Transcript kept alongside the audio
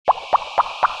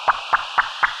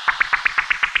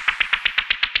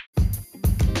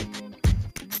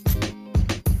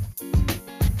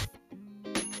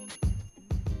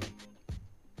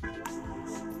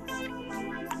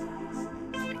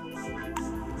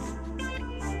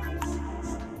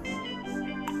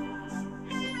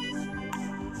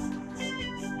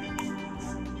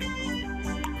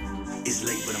It's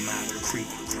late, but I'm out of the creek.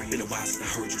 Been a while since I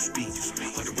heard you speak.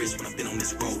 Heard the rest when I've been on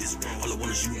this road. All I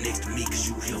want is you next to me, cause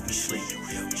you help me sleep. You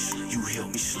help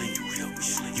me sleep. You help me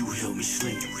sleep. You help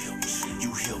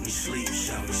me sleep.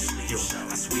 Yo,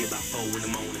 I swear about 4 in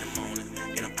the morning.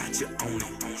 And I'm out here on it.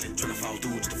 Tryna fall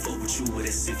through just to fuck with you, but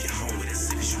that's if you're home.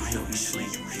 Cause you help me sleep.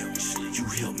 You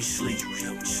help me sleep.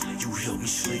 You help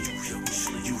me sleep.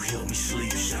 You help me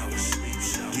sleep.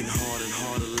 Getting harder and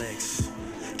harder, Lex.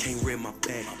 Can't read my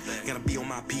back. Gotta be on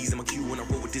my P's and my Q when I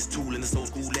roll with this tool in this old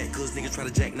school act. Cause niggas try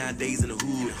to jack nowadays in the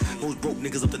hood. Most broke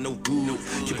niggas up to no good.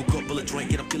 Keep a couple of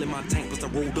drink, and I'm filling my tank. Plus I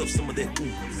rolled up some of that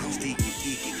sticky,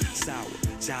 icky, sour,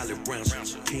 jolly brown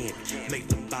candy. Make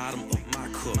the bottom of my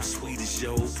cup sweet as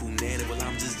yo, punani. Well,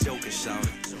 I'm just joking, shout.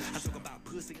 I talk about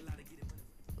pussy a lot of get it.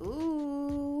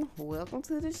 Ooh, welcome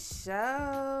to the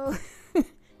show.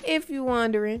 If you're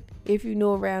wondering, if you're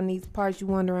new around these parts, you're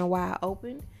wondering why I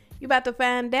opened, you about to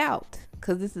find out,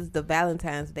 because this is the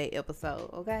Valentine's Day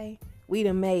episode, okay? We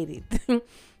done made it.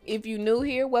 If you new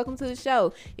here, welcome to the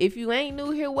show. If you ain't new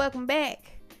here, welcome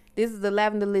back. This is the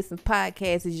Lavender Listens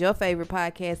podcast. It's your favorite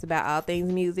podcast about all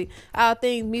things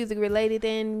music related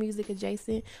and music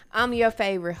adjacent. I'm your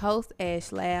favorite host,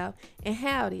 Ash Loud. And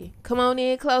howdy, come on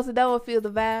in closer, don't feel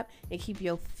the vibe, and keep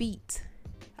your feet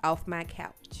off my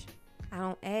couch. I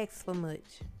don't ask for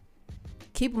much.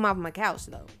 Keep them off my couch,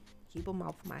 though. Keep them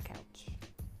off my couch.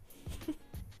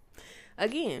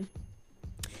 Again,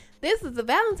 this is the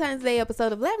Valentine's Day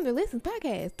episode of Lavender Listens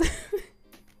podcast.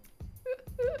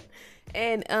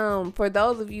 And for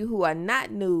those of you who are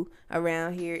not new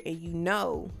around here and you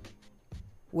know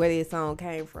where this song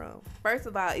came from, first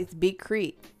of all, it's Big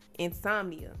Crit,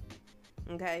 Insomnia.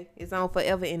 Okay, it's on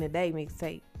Forever in a Day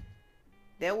mixtape.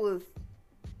 That was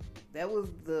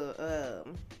the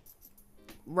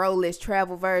Rolex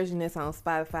Travel version that's on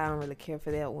Spotify. I don't really care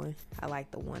for that one. I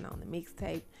like the one on the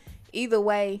mixtape. Either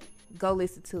way, go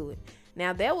listen to it.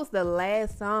 Now, that was the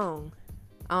last song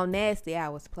on Nasty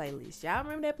Hours playlist. Y'all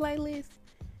remember that playlist?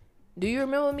 Do you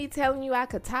remember me telling you I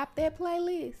could top that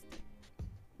playlist?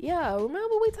 Yeah,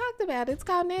 remember we talked about it. It's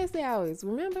called Nasty Hours.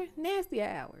 Remember? Nasty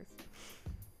Hours.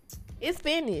 It's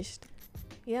finished.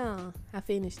 Yeah, I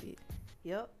finished it.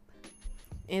 Yep.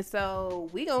 And so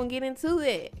we gonna get into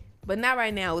that. But not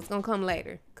right now. It's gonna come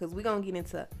later. Because we gonna get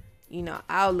into,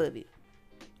 all of it.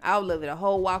 All of it. A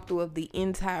whole walkthrough of the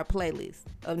entire playlist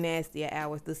of Nasty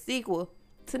Hours. The sequel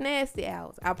to Nasty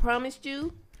Hours. I promised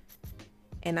you,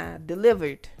 and I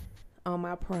delivered on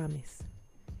my promise.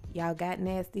 Y'all got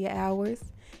Nasty Hours,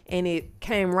 and it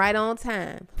came right on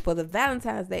time for the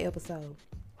Valentine's Day episode.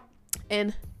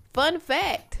 And fun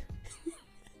fact,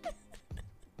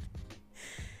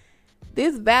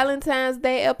 this Valentine's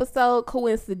Day episode,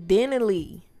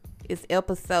 coincidentally, is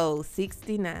episode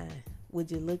 69.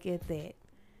 Would you look at that?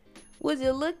 Would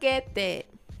you look at that?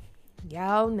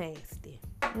 Y'all nasty.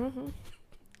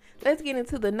 Let's get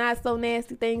into the not so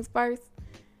nasty things first.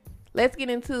 Let's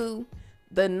get into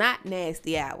the not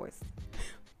nasty hours.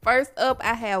 First up,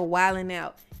 I have Wildin'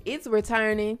 Out. It's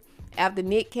returning after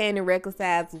Nick Cannon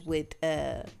reconciles with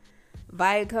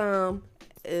Viacom.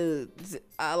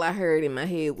 All I heard in my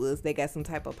head was they got some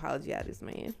type of apology out of this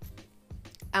man.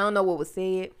 I don't know what was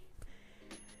said.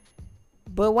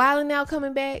 But Wildin' Out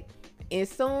coming back. And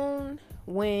soon,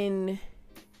 when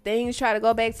things try to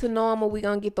go back to normal, we're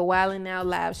going to get the Wildin' Out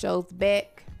live shows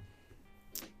back.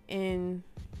 And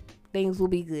things will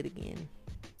be good again.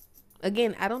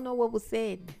 Again, I don't know what was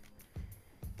said.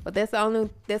 But that's the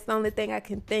only thing I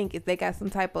can think is they got some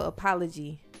type of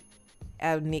apology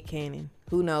out of Nick Cannon.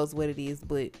 Who knows what it is.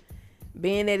 But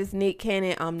being that it's Nick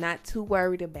Cannon, I'm not too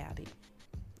worried about it.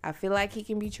 I feel like he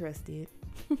can be trusted.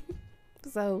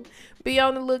 So be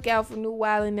on the lookout for new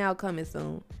Wildin' Out coming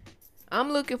soon.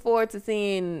 I'm looking forward to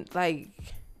seeing,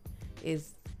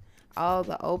 is all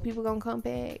the old people gonna come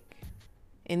back?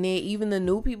 And then even the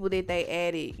new people that they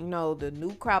added, the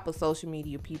new crop of social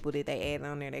media people that they added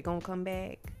on there, they gonna come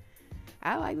back.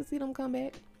 I like to see them come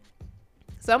back.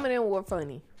 Some of them were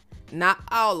funny. Not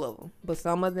all of them, but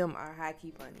some of them are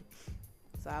high-key funny.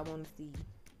 So I want to see.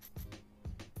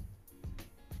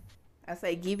 I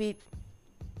say give it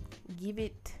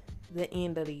the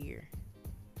end of the year.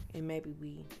 And maybe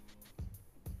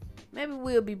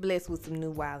we'll be blessed with some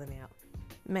new Wildin' Out.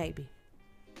 Maybe.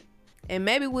 And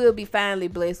maybe we'll be finally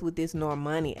blessed with this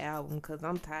Normani album, because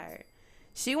I'm tired.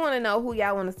 She want to know who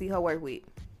y'all want to see her work with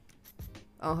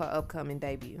on her upcoming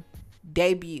debut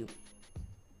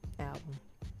album.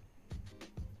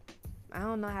 I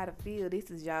don't know how to feel. This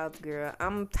is y'all's girl.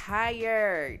 I'm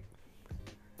tired.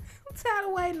 I'm tired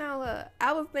of waiting on her.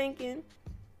 I was thinking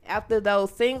after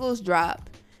those singles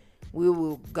dropped, we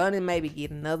were gonna maybe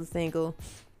get another single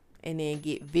and then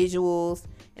get visuals,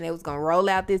 and they was gonna roll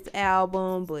out this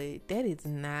album, but that is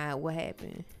not what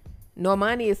happened.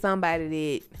 Normani is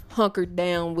somebody that hunkered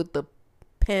down with the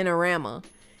panorama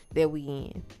that we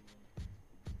in.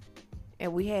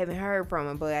 And we haven't heard from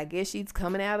her, but I guess she's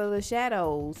coming out of the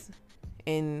shadows.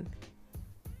 And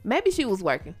maybe she was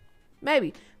working.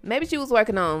 Maybe she was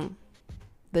working on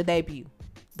the debut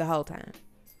the whole time.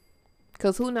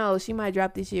 Because who knows, she might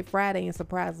drop this shit Friday and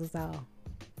surprise us all.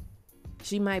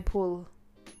 She might pull,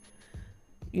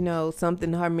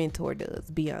 something her mentor does,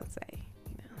 Beyonce.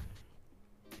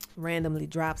 Randomly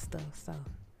drop stuff, so.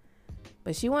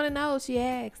 But she want to know, she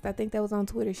asked. I think that was on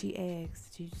Twitter, she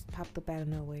asked. She just popped up out of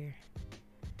nowhere.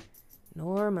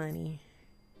 Normani.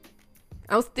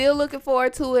 I'm still looking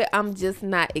forward to it. I'm just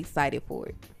not excited for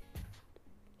it.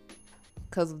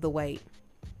 Because of the wait.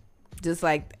 Just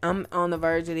like I'm on the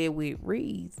verge of it with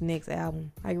Reed's next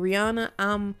album. Like Rihanna,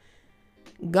 I'm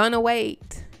gonna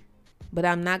wait. But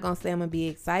I'm not going to say I'm going to be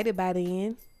excited by the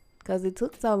end. Because it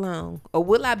took so long. Or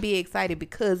will I be excited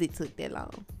because it took that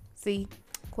long? See?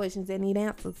 Questions that need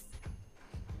answers.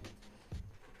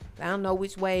 I don't know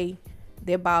which way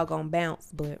that ball gonna bounce,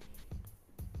 but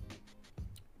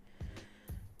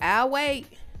I'll wait.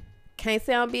 Can't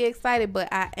say I'll be excited, but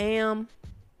I am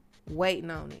waiting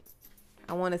on it.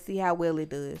 I want to see how well it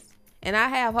does. And I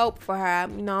have hope for her.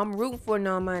 I'm rooting for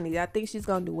Normani. I think she's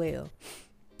gonna do well.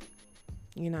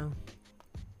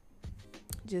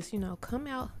 Just,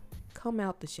 come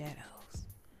out the shadows.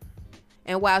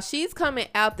 And while she's coming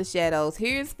out the shadows,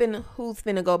 who's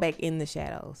finna go back in the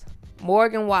shadows.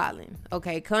 Morgan Wallen.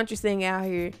 Okay, country singer out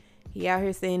here. He out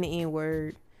here saying the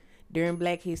N-word during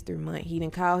Black History Month. He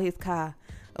done call his car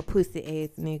a pussy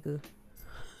ass nigga.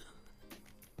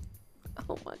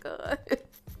 Oh my God.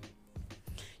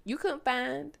 You couldn't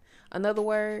find another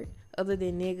word other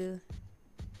than nigga.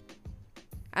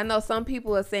 I know some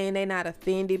people are saying they're not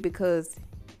offended because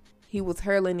he was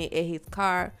hurling it at his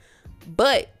car,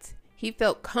 but he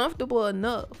felt comfortable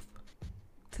enough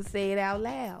to say it out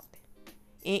loud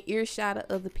in earshot of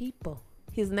other people.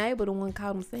 His neighbor, the one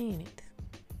caught him saying it.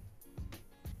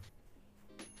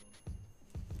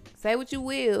 Say what you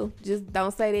will, just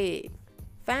don't say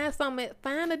that.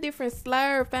 Find a different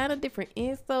slur, find a different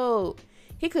insult.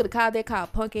 He could have called that car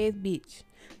punk ass bitch,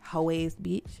 hoe ass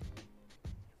bitch,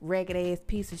 ragged ass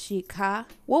piece of shit car.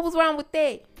 What was wrong with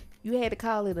that? You had to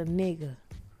call it a nigga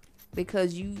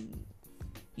because you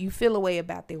feel a way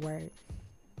about that word.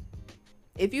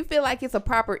 If you feel like it's a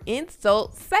proper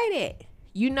insult, say that.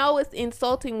 It's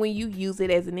insulting when you use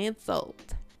it as an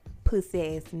insult.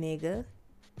 Pussy ass nigga.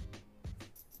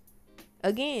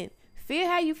 Again, feel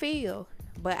how you feel,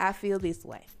 but I feel this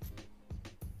way.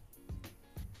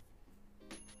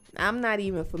 I'm not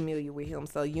even familiar with him,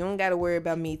 so you don't got to worry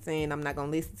about me saying I'm not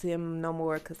going to listen to him no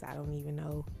more because I don't even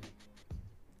know.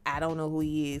 I don't know who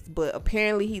he is, but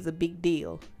apparently he's a big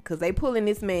deal because they pulling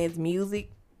this man's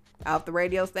music off the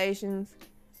radio stations.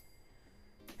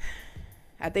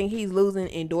 I think he's losing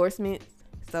endorsements,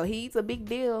 so he's a big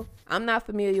deal. I'm not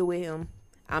familiar with him.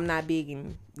 I'm not big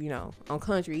in, on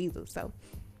country either, so.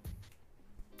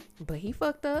 But he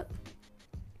fucked up.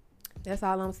 That's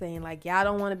all I'm saying. Like, y'all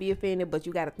don't want to be offended, but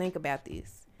you got to think about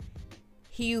this.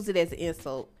 He used it as an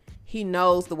insult. He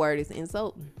knows the word is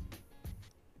insulting.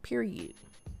 Period.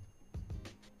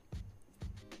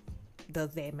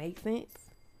 Does that make sense?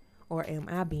 Or am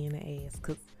I being an ass?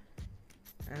 Because,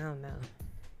 I don't know.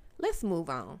 Let's move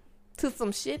on to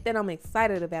some shit that I'm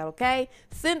excited about, okay?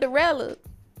 Cinderella,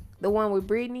 the one with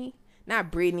Brittany. Not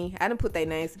Brittany. I didn't put their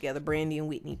names together. Brandy and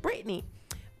Whitney.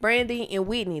 Brandy and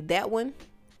Whitney. That one.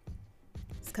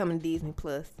 It's coming to Disney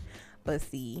Plus. But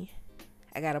see,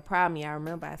 I got a problem. Y'all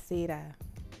remember I said I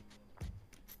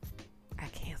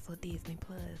canceled Disney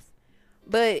Plus.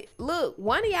 But look,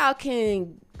 one of y'all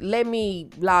can let me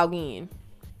log in.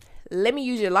 Let me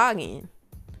use your login.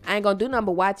 I ain't gonna do nothing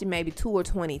but watch it maybe 2 or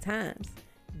 20 times.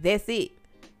 That's it.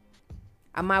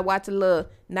 I might watch a little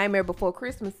Nightmare Before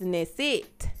Christmas and that's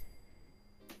it.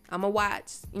 I'm gonna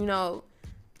watch,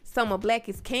 some of Black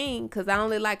is King because I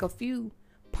only like a few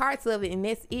parts of it and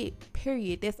that's it.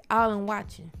 Period. That's all I'm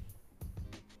watching.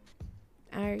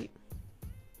 Alright.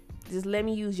 Just let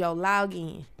me use your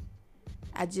login.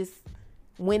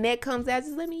 When that comes out,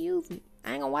 just let me use it.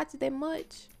 I ain't gonna watch it that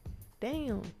much.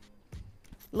 Damn.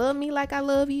 Love me like I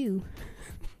love you.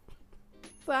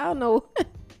 So I don't know.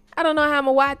 I don't know how I'm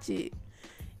gonna watch it.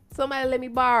 Somebody let me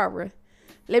borrow.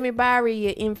 Let me borrow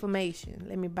your information.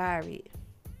 Let me borrow it.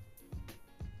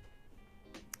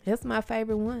 That's my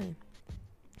favorite one.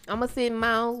 I'm gonna sit in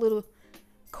my own little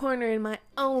corner in my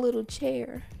own little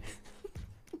chair.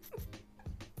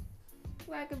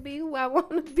 So I can be who I want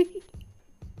to be.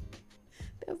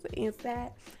 That was an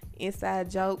inside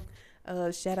joke.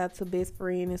 Shout out to best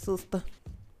friend and sister.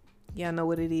 Y'all know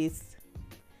what it is.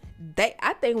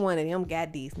 I think one of them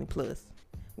got Disney Plus.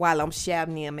 While I'm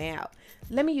shouting them out,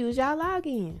 let me use y'all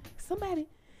login. Somebody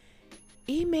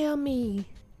email me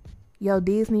your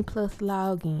Disney Plus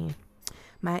login.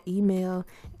 My email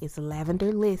is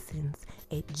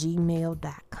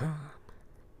lavenderlessons@gmail.com.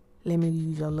 Let me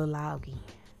use your little login.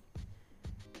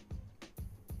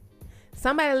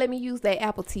 Somebody let me use that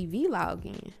Apple TV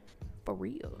login. For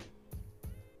real.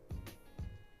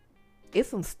 It's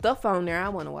some stuff on there I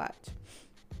want to watch.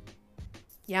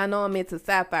 Y'all know I'm into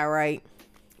sci-fi, right?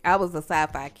 I was a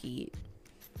sci-fi kid.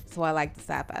 So I like the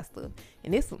sci-fi stuff.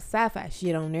 And there's some sci-fi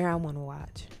shit on there I want to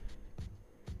watch.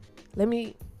 Let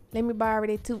me borrow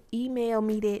that too. Email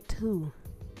me that too.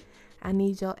 I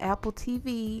need your Apple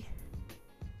TV.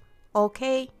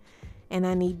 Okay? And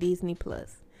I need Disney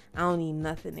Plus. I don't need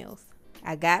nothing else.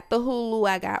 I got the Hulu.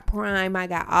 I got Prime. I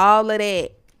got all of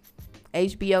that.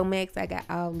 HBO Max. I got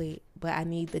all that. But I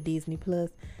need the Disney Plus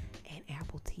and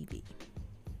Apple TV.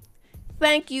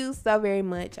 Thank you so very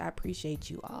much. I appreciate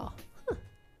you all.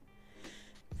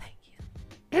 Thank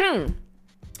you.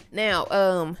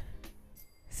 Now,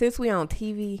 since we on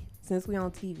TV,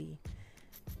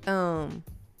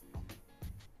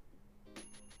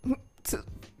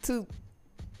 to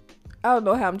I don't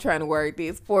know how I'm trying to word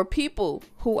this. For people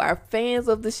who are fans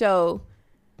of the show,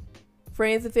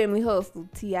 Friends and Family Hustle,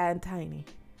 T.I. and Tiny,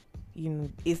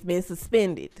 it's been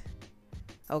suspended.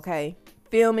 Okay,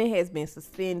 filming has been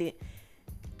suspended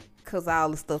because of all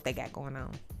the stuff they got going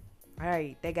on. All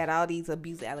right, they got all these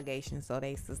abuse allegations, so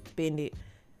they suspended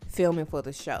filming for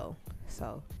the show.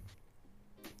 So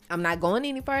I'm not going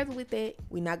any further with that.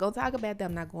 We're not gonna talk about that.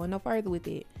 I'm not going no further with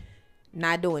it.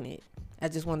 Not doing it. I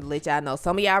just wanted to let y'all know.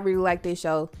 Some of y'all really like this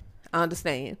show. I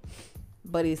understand,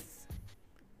 but it's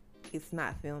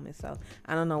not filming, so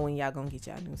I don't know when y'all gonna get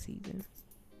y'all new season.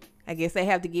 I guess they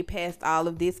have to get past all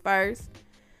of this first.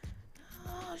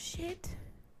 Oh shit!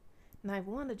 Knife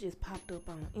Wonder just popped up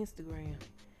on Instagram.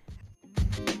 I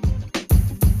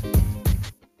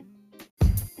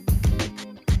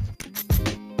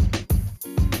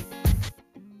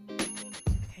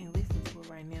can't listen to it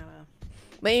right now though.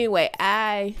 But anyway,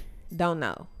 I don't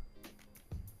know.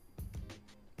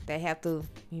 They have to,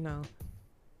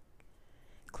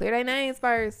 clear their names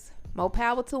first. More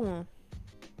power to them.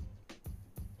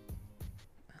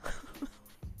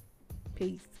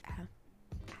 Peace. I don't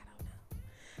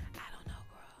know,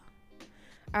 girl.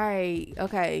 All right.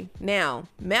 Okay. Now,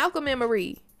 Malcolm and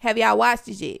Marie. Have y'all watched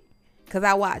it yet? Because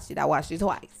I watched it. I watched it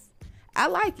twice. I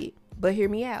like it. But hear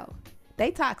me out.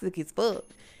 They toxic as fuck.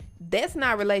 That's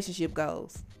not relationship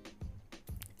goals.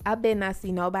 I bet not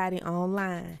see nobody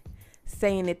online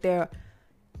saying that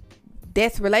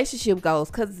that's relationship goals,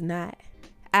 because it's not.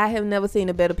 I have never seen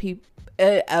a better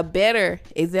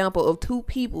example of two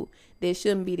people that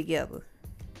shouldn't be together.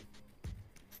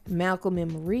 Malcolm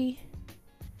and Marie.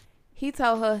 He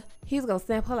told her he was gonna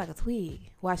snap her like a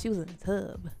twig while she was in the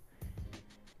tub.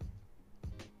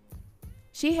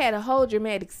 She had a whole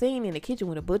dramatic scene in the kitchen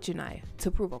with a butcher knife to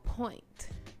prove a point.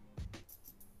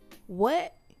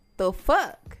 What the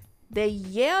fuck? They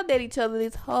yelled at each other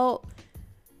this whole...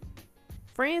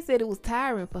 Friend said it was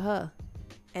tiring for her.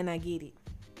 And I get it.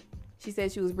 She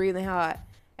said she was breathing hard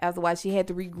after watching. She had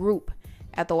to regroup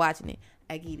after watching it.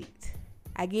 I get it.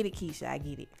 I get it, Keisha. I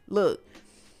get it. Look.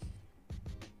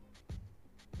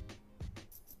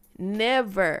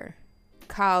 Never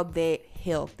call that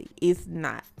healthy. It's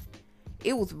not.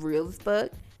 It was real as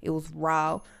fuck. It was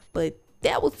raw. But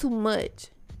that was too much.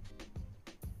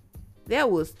 That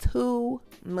was too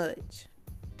much.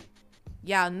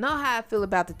 Y'all know how I feel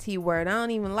about the T word. I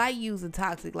don't even like using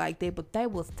toxic like that, but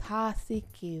that was toxic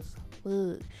as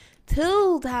fuck.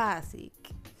 Too toxic.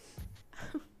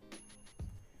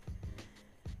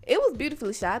 It was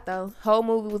beautifully shot though. Whole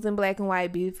movie was in black and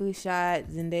white, beautifully shot.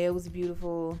 Zendaya was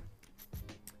beautiful.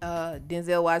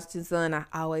 Denzel Washington's son, I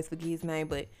always forget his name,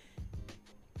 but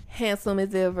handsome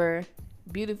as ever.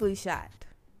 Beautifully shot.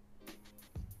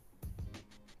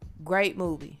 Great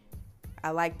movie.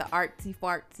 I like the artsy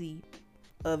fartsy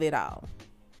of it all.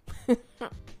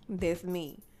 That's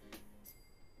me.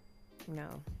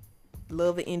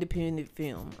 Love an independent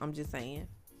film. I'm just saying.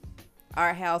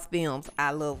 Art house films,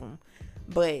 I love them.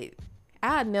 But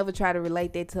I'd never try to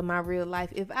relate that to my real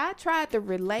life. If I tried to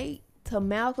relate to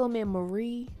Malcolm and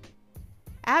Marie,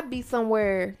 I'd be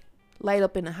somewhere laid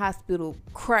up in the hospital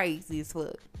crazy as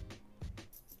fuck.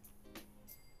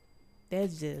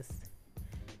 That just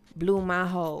blew my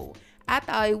hole. I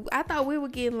thought we were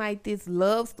getting like this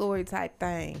love story type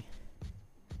thing.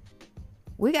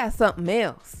 We got something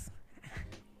else.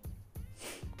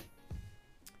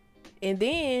 And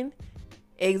then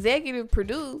executive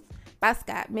produced by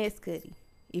Scott Mescudi.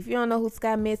 If you don't know who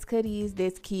Scott Mescudi is,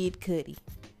 that's Kid Cudi.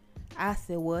 I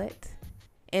said, what?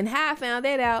 And how I found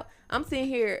that out, I'm sitting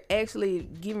here actually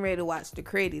getting ready to watch the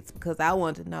credits because I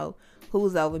want to know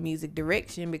who's over music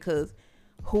direction, because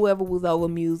whoever was over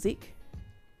music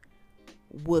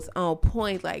was on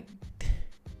point. Like,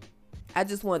 I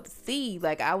just want to see,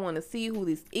 like, I want to see who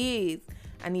this is.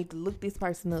 I need to look this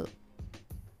person up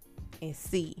and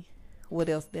see what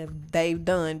else they've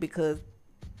done, because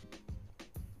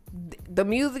the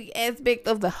music aspect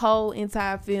of the whole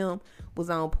entire film was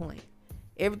on point.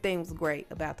 Everything was great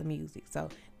about the music. So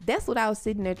that's what I was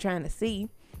sitting there trying to see.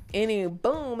 And then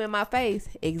boom, in my face,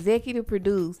 executive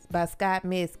produced by Scott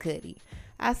Mescudi.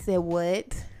 I said, what?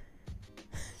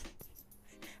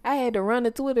 I had to run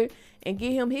to Twitter and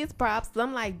give him his props.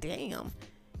 I'm like, damn,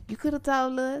 you could have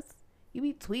told us. You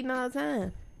be tweeting all the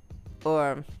time.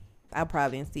 Or I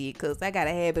probably didn't see it, because I got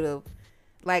a habit of,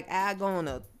 like, I go on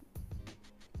a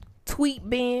tweet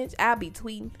binge. I'll be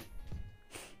tweeting.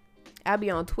 I'll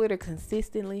be on Twitter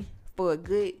consistently for a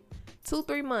good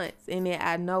 2-3 months, and then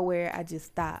out of nowhere I just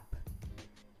stop.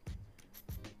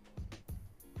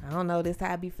 I don't know, that's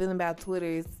how I be feeling about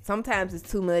Twitter. Sometimes it's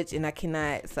too much and I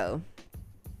cannot, so,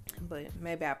 but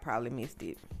maybe I probably missed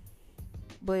it.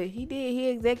 But he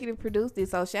executive produced it,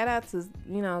 so shout out to,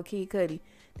 Kid Cudi.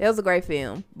 That was a great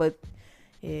film. But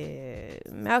yeah,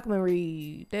 Malcolm and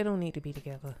Reed, they don't need to be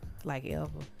together like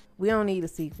ever. We don't need a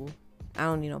sequel. I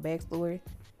don't need no backstory.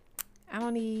 I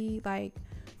don't need like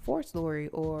forestory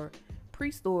or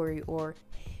pre-story or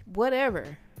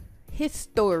whatever. His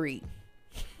story.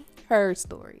 Her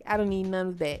story. I don't need none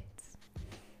of that.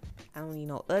 I don't need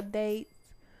no updates.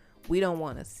 We don't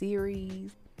want a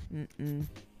series.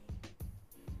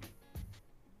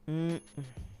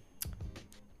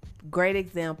 Great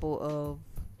example of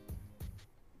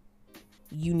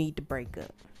you need to break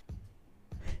up.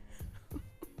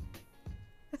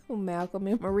 Malcolm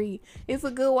and Marie. It's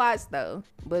a good watch though,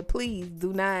 but please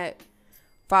do not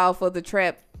fall for the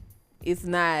trap. It's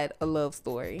not a love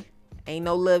story. Ain't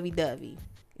no lovey-dovey.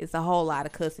 It's a whole lot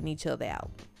of cussing each other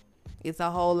out. It's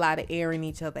a whole lot of airing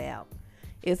each other out.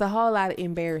 It's a whole lot of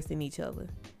embarrassing each other.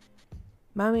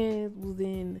 My man was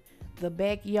in the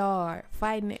backyard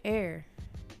fighting the air.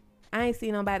 I ain't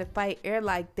seen nobody fight air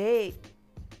like that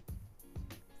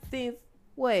since,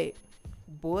 what,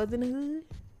 Boys in the Hood?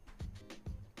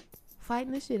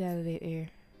 Fighting the shit out of that air.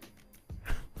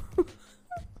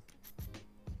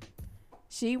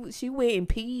 She went and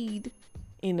peed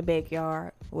in the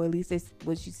backyard. Or at least that's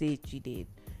what she said she did.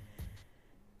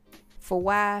 For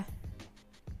why?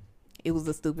 It was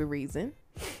a stupid reason.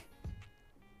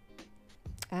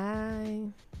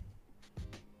 But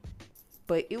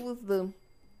it was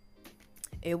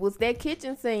that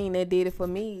kitchen scene that did it for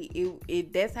me.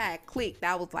 That's how it clicked.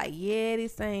 I was like, yeah,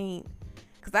 this ain't.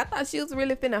 Because I thought she was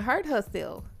really finna hurt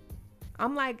herself.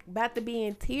 I'm like about to be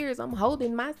in tears. I'm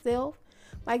holding myself.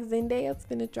 Like Zendaya's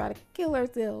finna try to kill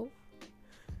herself.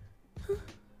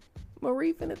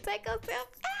 Marie finna take herself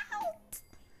out.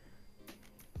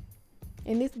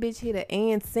 And this bitch hit an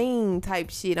and scene type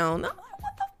shit on. I'm like, what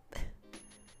the?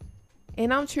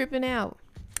 And I'm tripping out.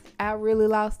 I really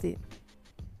lost it.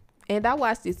 And I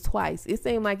watched this twice. It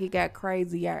seemed like it got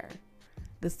crazier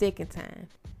the second time.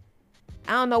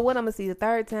 I don't know what I'm going to see the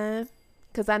third time,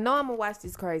 because I know I'm going to watch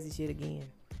this crazy shit again.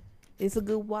 It's a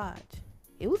good watch.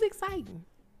 It was exciting.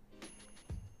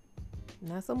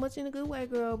 Not so much in a good way,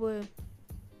 girl, but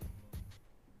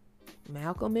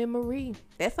Malcolm and Marie.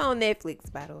 That's on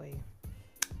Netflix, by the way.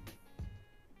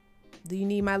 Do you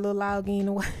need my little login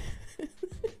to watch?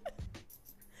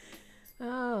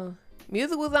 Oh,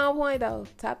 music was on point, though.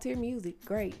 Top tier music.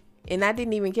 Great. And I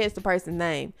didn't even catch the person's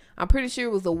name. I'm pretty sure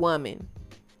it was a woman.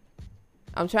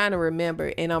 I'm trying to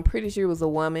remember, and I'm pretty sure it was a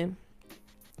woman,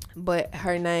 but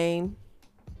her name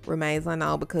remains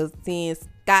unknown, because seeing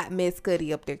Scott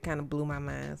Mescudi up there kind of blew my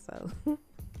mind. So,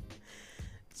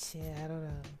 yeah, I don't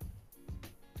know.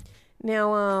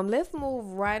 Now, let's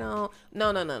move right on.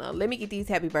 No. Let me get these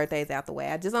happy birthdays out the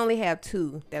way. I just only have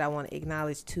 2 that I want to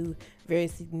acknowledge. 2 very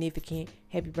significant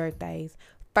happy birthdays.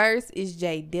 First is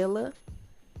Jay Dilla.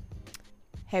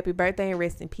 Happy birthday and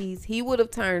rest in peace. He would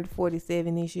have turned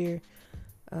 47 this year.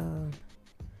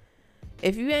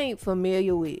 If you ain't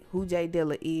familiar with who Jay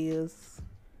Dilla is,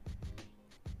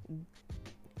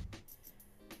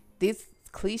 this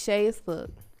cliche as fuck,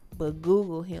 but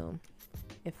Google him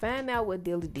and find out what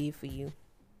Dilla did for you.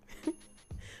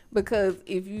 Because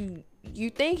if you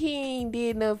think he ain't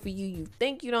did enough for you, you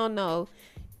think you don't know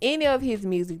any of his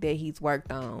music that he's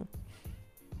worked on.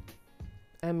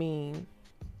 I mean,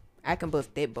 I can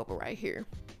bust that bubble right here.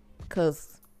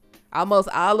 Because almost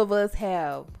all of us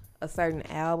have a certain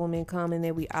album in common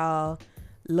that we all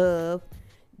love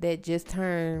that just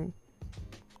turned,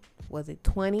 was it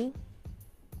 20?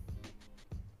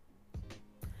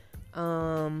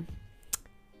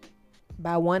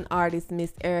 By one artist,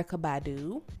 Miss Erykah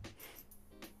Badu.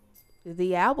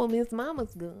 The album is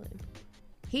Mama's Gun.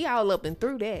 He all up and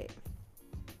through that.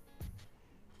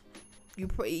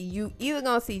 You either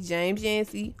gonna see James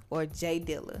Yancey or Jay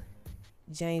Dilla.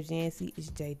 James Yancey is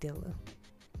Jay Dilla.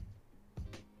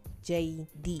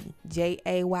 J-D.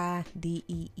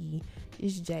 Jaydee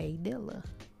is Jay Dilla.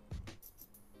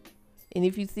 And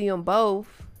if you see them both,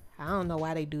 I don't know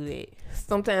why they do that.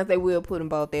 Sometimes they will put them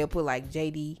both. They'll put like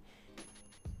JD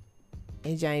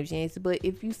and James Yancey. But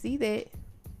if you see that,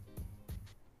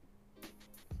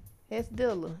 that's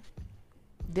Dilla.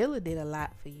 Dilla did a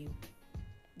lot for you.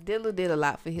 Dilla did a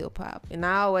lot for hip hop. And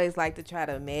I always like to try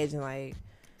to imagine, like,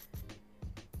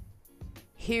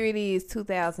 here it is,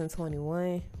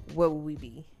 2021. What would we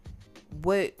be?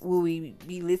 What will we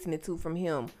be listening to from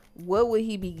him? What would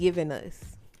he be giving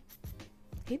us?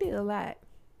 He did a lot.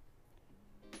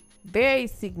 Very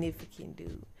significant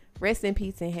dude. Rest in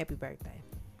peace and happy birthday.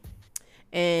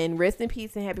 And rest in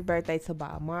peace and happy birthday to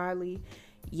Bob Marley.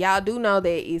 Y'all do know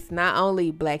that it's not only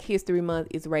Black History Month,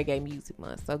 it's Reggae Music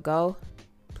Month. So go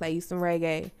play you some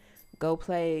reggae. Go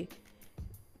play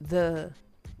the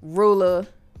ruler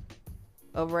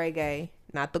of reggae,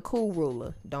 not the cool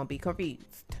ruler. Don't be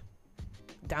confused.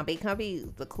 Don't be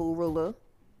confused. The cool ruler,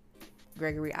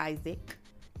 Gregory Isaac.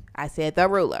 I said the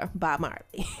ruler, Bob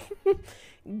Marley.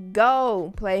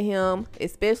 Go play him,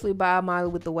 especially Bob Marley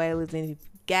with the Wailers. And if you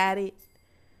got it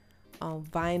on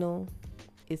vinyl,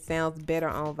 it sounds better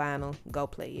on vinyl. Go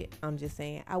play it. I'm just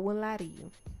saying. I wouldn't lie to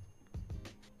you.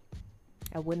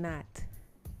 I would not.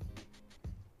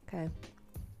 Okay.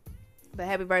 But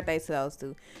happy birthday to those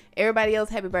two. Everybody else,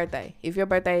 happy birthday. If your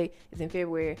birthday is in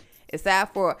February, aside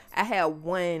for, I had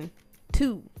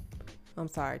two. I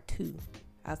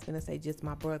was going to say just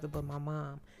my brother, but my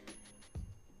mom.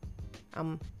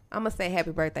 I'm going to say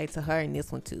happy birthday to her in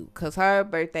this one too. Because her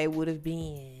birthday would have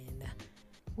been,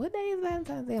 what day is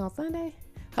Valentine's Day? On Sunday?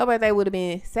 Her birthday would have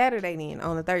been Saturday then,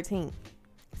 on the 13th.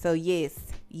 So yes,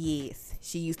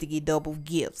 she used to get double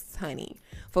gifts, honey,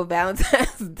 for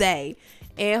Valentine's Day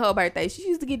and her birthday. She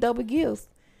used to get double gifts.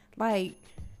 Like,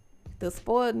 the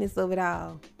spoiledness of it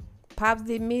all. Pops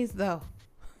didn't miss though.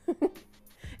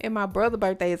 And my brother's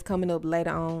birthday is coming up later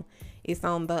on. It's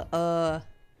on the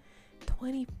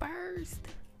 21st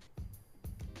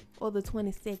or the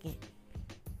 22nd.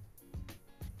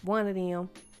 One of them,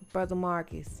 Brother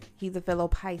Marcus. He's a fellow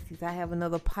Pisces. I have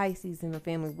another Pisces in the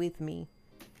family with me.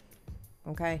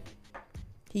 Okay?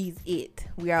 He's it.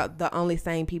 We are the only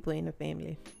same people in the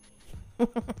family.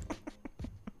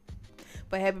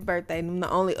 But happy birthday. I'm the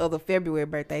only other February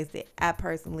birthdays that I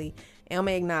personally am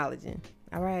acknowledging.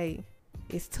 All right?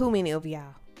 It's too many of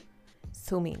y'all. It's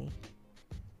too many.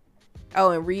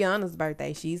 Oh, and Rihanna's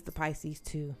birthday. She's the Pisces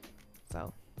too.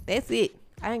 So, that's it.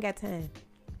 I ain't got time.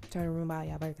 I'm trying to remember all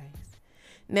y'all birthdays.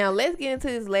 Now, let's get into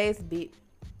this last bit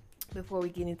before we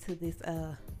get into this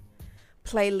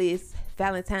playlist,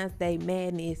 Valentine's Day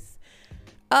madness.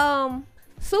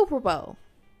 Super Bowl.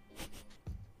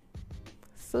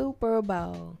 Super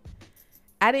Bowl.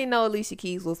 I didn't know Alicia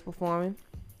Keys was performing.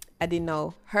 I didn't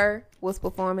know her was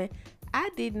performing. I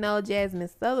didn't know Jasmine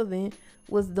Sullivan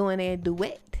was doing a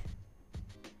duet.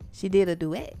 She did a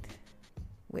duet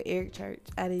with Eric Church.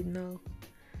 I didn't know.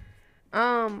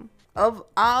 Of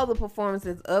all the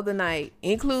performances of the night,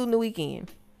 including The Weeknd,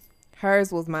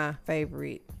 hers was my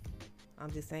favorite.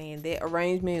 I'm just saying, that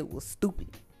arrangement was stupid.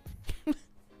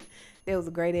 That was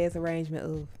a great ass arrangement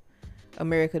of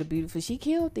America the Beautiful. She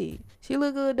killed it. She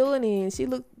looked good doing it.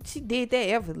 She did that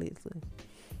effortlessly.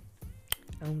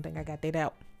 I don't think I got that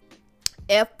out.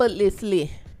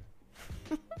 Effortlessly.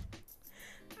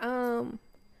 I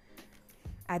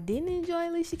didn't enjoy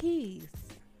Alicia Keys.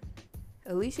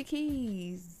 Alicia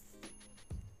Keys,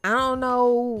 I don't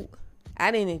know.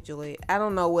 I didn't enjoy it. I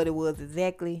don't know what it was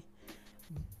exactly,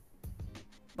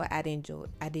 but I didn't enjoy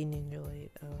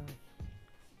it.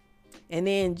 And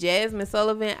then Jasmine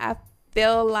Sullivan, I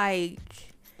feel like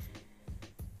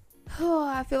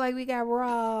we got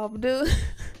robbed, dude.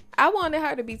 I wanted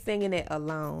her to be singing it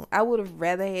alone. I would have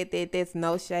rather had that. That's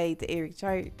no shade to Eric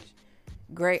Church.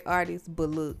 Great artist, but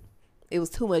look, it was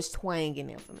too much twang in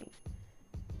there for me.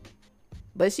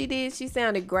 But she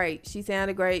sounded great. She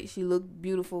looked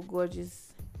beautiful,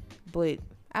 gorgeous. But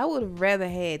I would have rather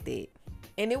had that.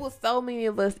 And it was so many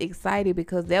of us excited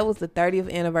because that was the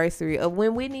 30th anniversary of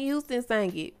when Whitney Houston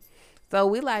sang it. So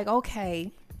we like,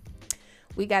 okay,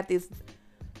 we got this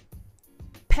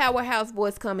powerhouse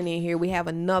voice coming in here. We have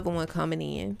another one coming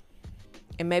in.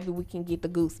 And maybe we can get the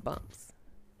goosebumps.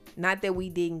 Not that we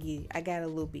didn't get it. I got a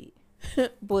little bit.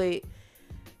 But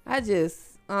I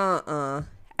just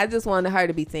wanted her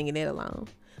to be singing it alone.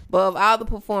 But of all the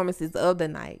performances of the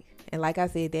night, and like I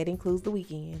said, that includes The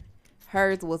Weeknd,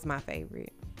 hers was my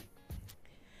favorite.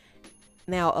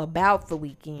 Now, about The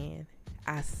Weeknd,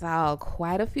 I saw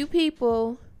quite a few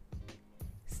people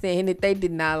saying that they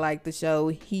did not like the show.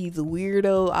 He's a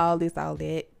weirdo, all this, all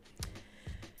that.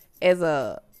 As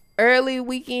a early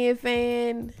Weeknd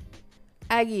fan,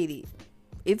 I get it.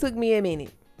 It took me a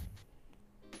minute.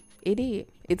 It did.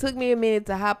 It took me a minute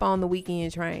to hop on the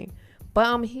Weeknd train. But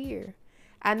I'm here.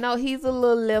 I know he's a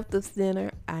little left of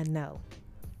center. I know.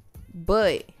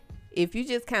 But if you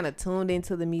just kind of tuned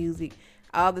into the music,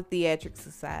 all the theatrics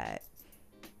aside,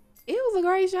 it was a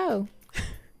great show.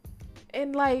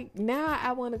 And like, now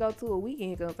I want to go to a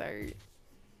Weeknd concert.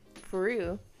 For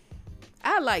real.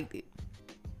 I liked it.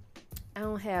 I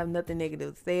don't have nothing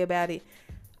negative to say about it.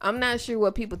 I'm not sure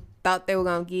what people thought they were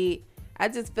going to get. I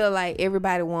just feel like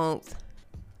everybody wants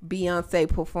Beyonce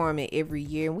performing every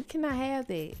year, and we cannot have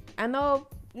that. I know,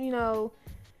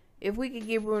 if we could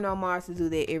get Bruno Mars to do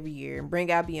that every year and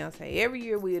bring out Beyonce every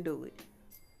year, we'll do it.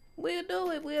 We'll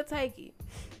do it. We'll take it.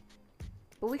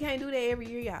 But we can't do that every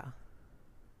year, y'all.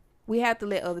 We have to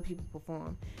let other people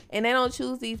perform. And they don't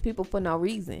choose these people for no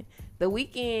reason. The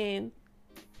Weeknd,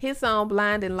 his song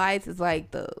Blinding Lights is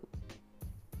like the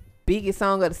biggest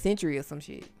song of the century or some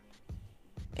shit.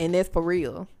 And that's for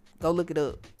real. Go look it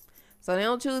up. So they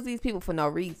don't choose these people for no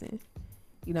reason.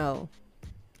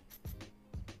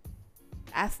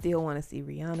 I still want to see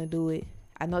Rihanna do it.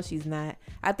 I know she's not.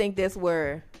 I think that's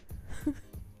where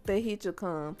the hitch will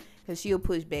come. Because she'll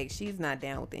push back. She's not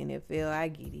down with the NFL. I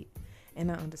get it. And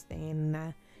I understand. And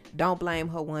I don't blame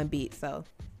her one bit. So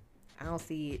I don't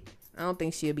see it. I don't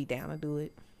think she'll be down to do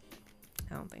it.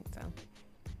 I don't think so.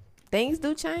 Things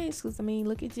do change. Because,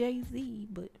 look at Jay-Z.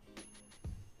 But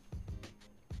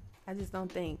I just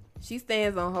don't think. She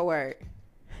stands on her word.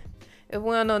 If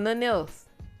we don't know nothing else,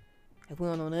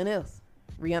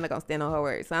 Rihanna gonna stand on her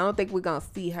word. So I don't think we're gonna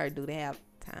see her do the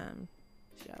halftime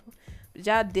show. But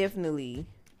y'all definitely,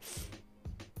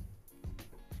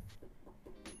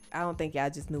 I don't think y'all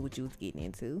just knew what you was getting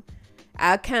into.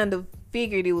 I kind of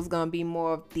figured it was gonna be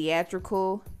more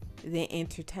theatrical than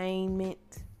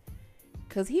entertainment.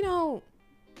 Cause he don't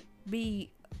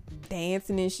be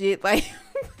dancing and shit. Like,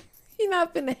 he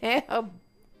not finna have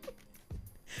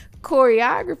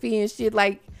choreography and shit.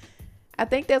 Like, I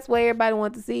think that's what everybody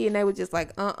wanted to see, and they were just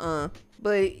like,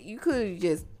 But you could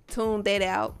just tune that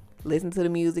out, listen to the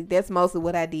music. That's mostly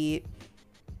what I did,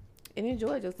 and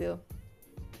enjoy yourself.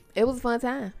 It was a fun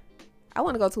time. I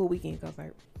want to go to a Weeknd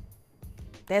concert.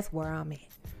 That's where I'm at.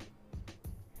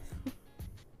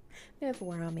 That's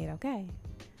where I'm at. Okay.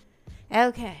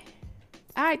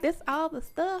 All right. That's all the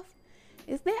stuff.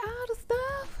 Is that all the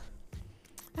stuff?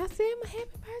 I said my happy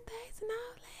birthdays and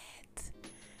all that.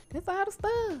 That's all the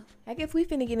stuff. I guess we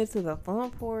finna get into the fun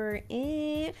part,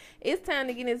 and it's time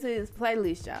to get into this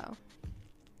playlist, y'all.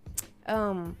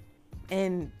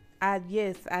 And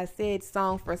I said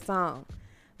song for song,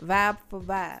 vibe for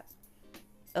vibe,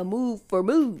 a mood for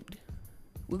mood.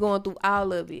 We're going through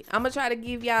all of it. I'm gonna try to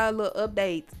give y'all little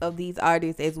updates of these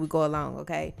artists as we go along,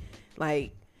 okay?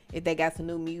 Like if they got some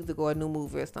new music or a new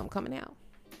movie or something coming out,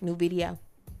 new video.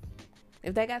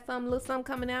 If they got something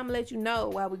coming out, I'm gonna let you know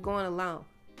while we're going along.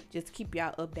 Just keep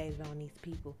y'all updated on these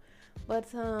people. But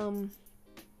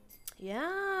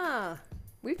yeah,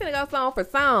 we finna go song for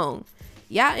song.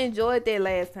 Y'all enjoyed that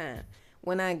last time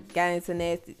when I got into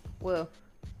nasty. Well,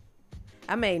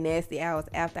 I made nasty hours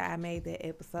after I made that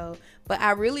episode, but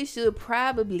I really should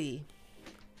probably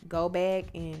go back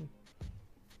and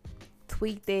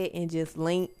tweak that and just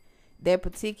link that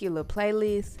particular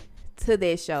playlist to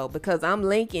that show, because I'm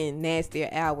linking nastier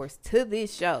hours to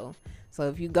this show. So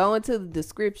if you go into the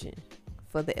description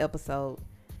for the episode,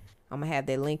 I'm gonna have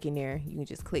that link in there. You can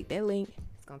just click that link.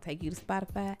 It's gonna take you to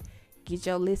Spotify. Get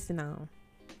your listen on.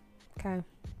 Okay,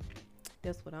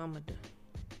 that's what I'm gonna do.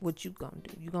 What you gonna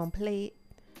do? You gonna play it,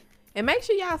 and make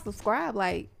sure y'all subscribe.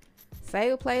 Like,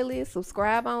 save a playlist,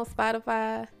 subscribe on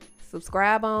Spotify,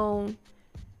 subscribe on,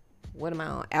 what am I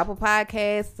on? Apple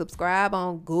Podcasts, subscribe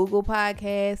on Google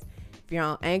Podcasts. If you're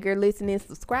on Anchor listening,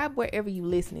 subscribe wherever you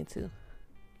listening to.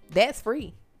 That's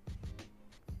free.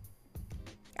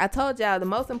 I told y'all the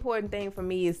most important thing for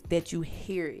me is that you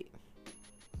hear it.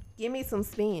 Give me some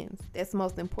spins. That's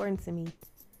most important to me.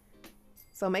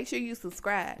 So make sure you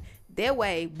subscribe. That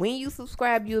way, when you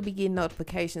subscribe, you'll be getting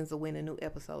notifications of when the new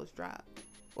episodes drop.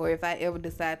 Or if I ever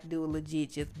decide to do a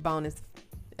legit just bonus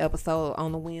episode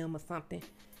on the whim or something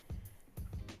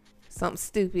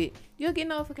stupid, you'll get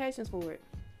notifications for it.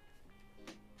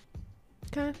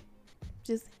 Okay?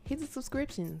 Just hit the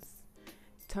subscriptions.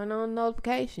 Turn on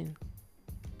notification.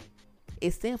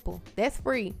 It's simple. That's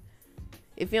free.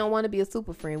 If you don't want to be a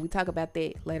super friend, we talk about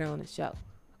that later on the show.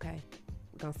 Okay?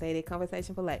 We're going to save that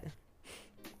conversation for later.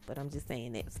 But I'm just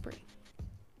saying that's free.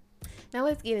 Now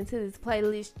let's get into this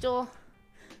playlist, y'all.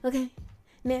 Okay?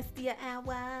 Nastier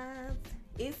Hours.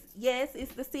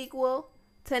 It's the sequel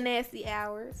to Nasty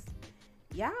Hours.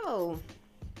 Y'all,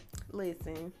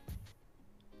 listen.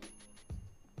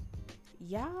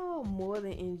 Y'all more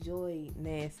than enjoyed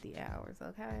Nasty Hours,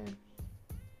 okay?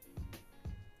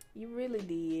 You really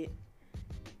did.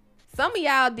 Some of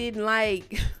y'all didn't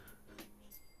like.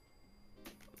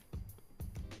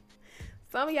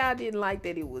 Some of y'all didn't like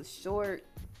that it was short.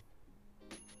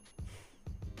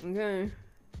 Okay.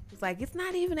 It's like, it's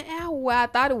not even an hour where I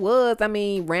thought it was. I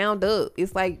mean, round up.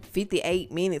 It's like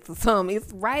 58 minutes or something.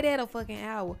 It's right at a fucking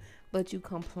hour. But you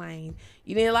complain.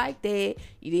 You didn't like that.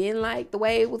 You didn't like the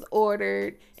way it was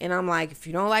ordered. And I'm like, if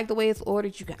you don't like the way it's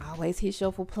ordered, you can always hit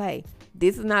shuffle play.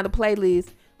 This is not a playlist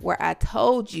where I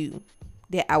told you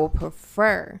that I would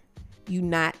prefer you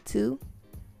not to.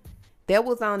 That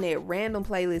was on that random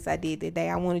playlist I did that day.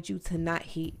 I wanted you to not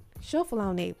hit shuffle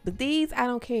on it. But these, I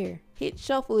don't care. Hit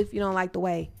shuffle if you don't like the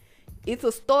way. It's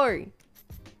a story.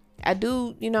 I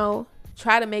do,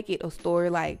 try to make it a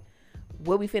story, like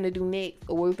what we finna do next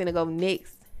or where we finna go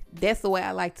next. That's the way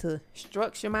I like to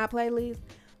structure my playlist.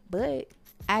 But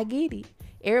I get it.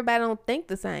 Everybody don't think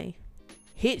the same.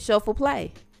 Hit shuffle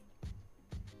play.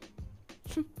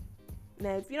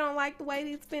 Now, if you don't like the way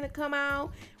this finna come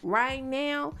out right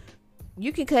now,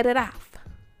 you can cut it off.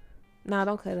 No,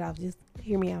 don't cut it off. Just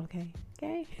hear me out, okay?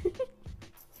 Okay?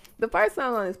 The first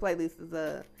song on this playlist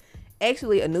is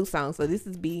actually a new song. So this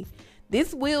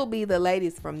will be the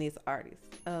latest from this artist.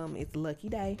 It's Lucky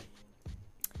Daye.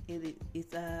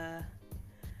 It's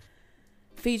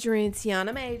featuring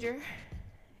Tiana Major,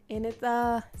 and it's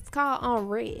called On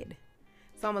Red.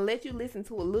 So I'm gonna let you listen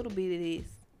to a little bit of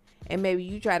this, and maybe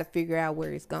you try to figure out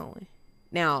where it's going.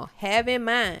 Now, have in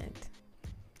mind,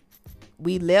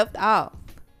 we left off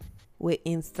with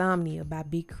Insomnia by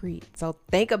Big Crit. So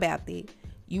think about that.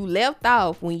 You left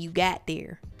off when you got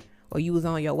there, or you was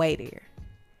on your way there.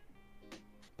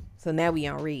 So now we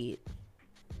on Red.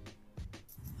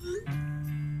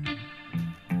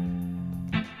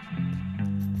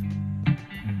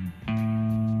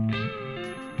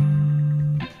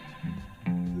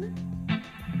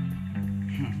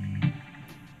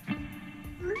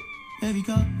 Baby,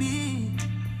 call me.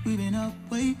 We've been up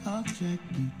way off track.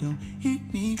 You don't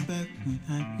hit me back when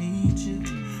I need you.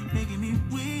 Making me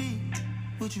weak.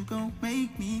 What you gon'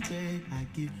 make me beg? I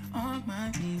get on my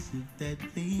knees if that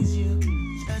please you.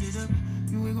 Shut it up,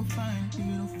 you ain't gon' find it.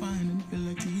 You don't find it, feel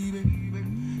like me,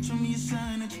 baby. Show me a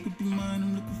sign that you could be mine.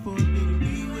 I'm looking for a day to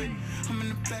be with. I'm in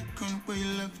the back corner where you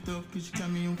left off, cause you got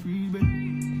me on free, baby.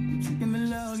 I'm taking the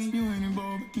log and you ain't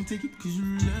involved. I can't take it cause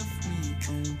you left me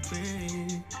on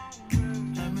bed.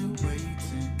 I've been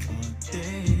waiting all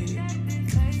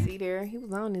day. See there, he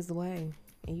was on his way.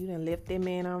 And you done left that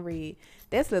man on red.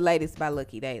 That's the latest by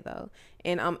Lucky Daye, though.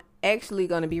 And I'm actually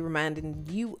going to be reminding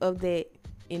you of that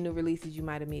in the releases you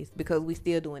might have missed. Because we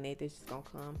still doing that. That's just going to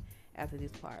come after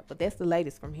this part. But that's the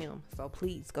latest from him. So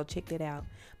please, go check that out.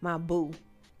 My boo,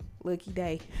 Lucky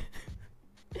Daye.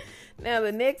 Now,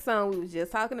 the next song, we was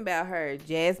just talking about her.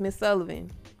 Jazmine Sullivan.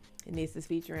 And this is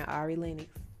featuring Ari Lennox.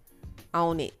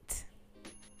 On It.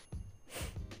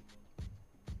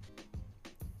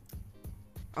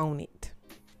 On It.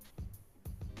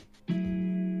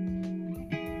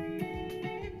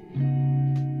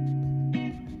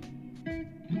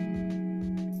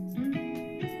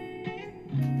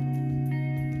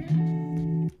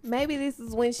 Maybe this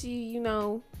is when she,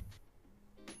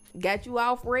 got you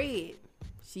off red.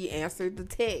 She answered the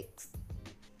text.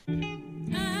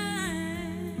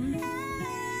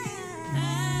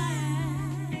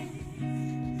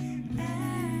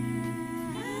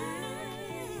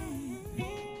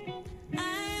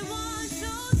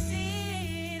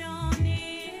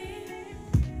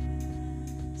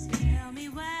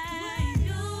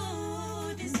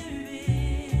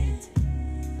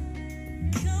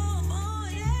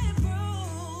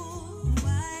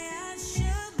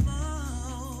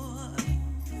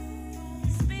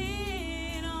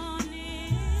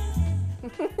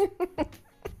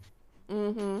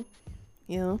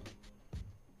 Yeah.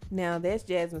 Now that's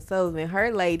Jazmine Sullivan.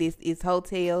 Her latest is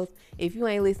Hotels. If you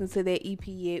ain't listened to that EP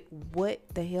yet, what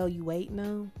the hell you waiting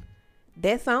on?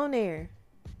 That's on there.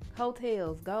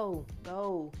 Hotels. Go.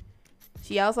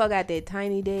 She also got that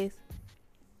Tiny Desk.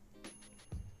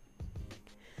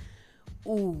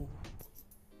 Ooh.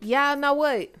 Y'all know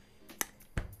what?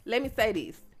 Let me say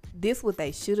this. This what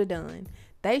they should have done.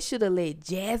 They should have let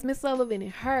Jasmine Sullivan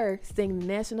and her sing the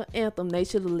national anthem. They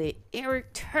should have let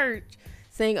Eric Church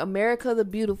sing America the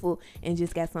Beautiful and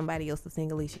just got somebody else to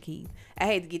sing Alicia Keys. I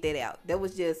hate to get that out.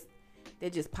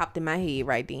 That just popped in my head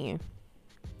right then.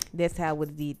 That's how I would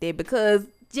have did that, because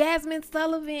Jasmine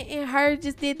Sullivan and her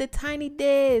just did the Tiny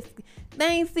Desk. They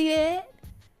ain't see that.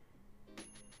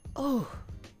 Oh,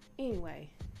 anyway.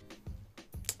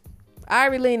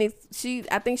 Ari Lennox,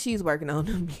 I think she's working on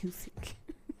the music.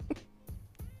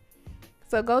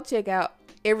 So go check out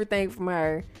everything from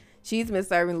her. She's been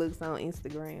serving looks on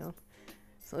Instagram.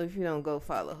 So if you don't go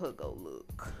follow her, go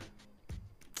look.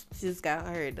 She just got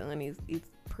her hair done. It's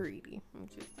pretty. I'm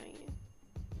just saying.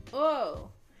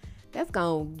 Oh, that's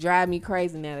gonna drive me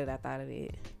crazy now that I thought of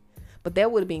it. But that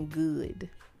would have been good.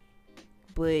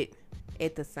 But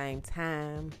at the same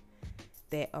time,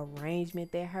 that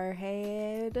arrangement that her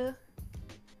had.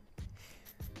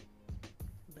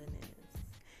 Bananas.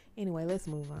 Anyway, let's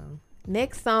move on.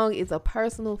 Next song is a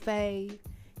personal fave.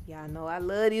 Y'all know I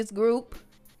love this group.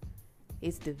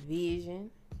 It's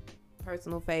Division.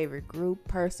 Personal favorite group.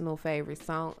 Personal favorite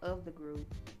song of the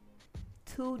group.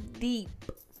 Too Deep.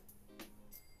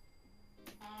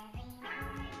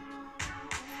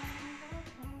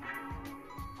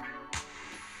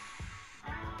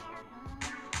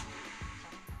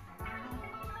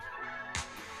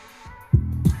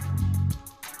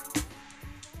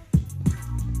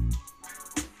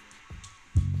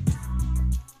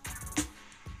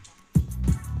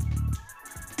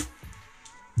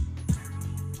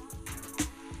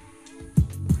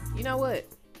 You know what?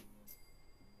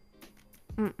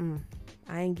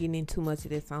 I ain't getting into too much of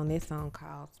this song. This song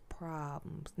causes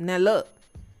problems. Now look,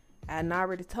 I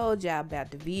already told y'all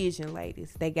about Division,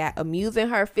 ladies. They got Amusing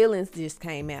Her Feelings just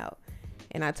came out.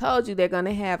 And I told you they're going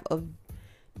to have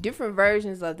different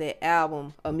versions of that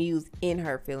album, Amuse in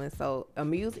Her Feelings. So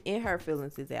Amuse in Her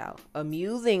Feelings is out.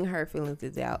 Amusing Her Feelings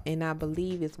is out. And I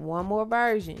believe it's one more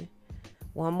version.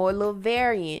 One more little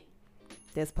variant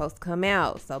that's supposed to come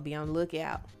out. So be on the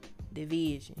lookout.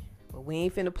 Division. But we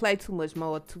ain't finna play too much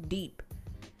more Too Deep.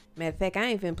 Matter of fact, I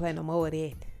ain't finna play no more of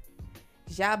that.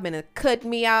 Cause y'all been cut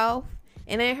me off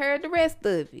and ain't heard the rest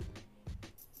of it.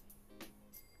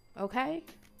 Okay?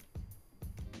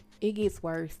 It gets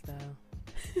worse though.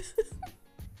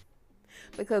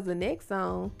 Because the next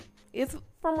song is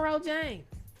from Ro James.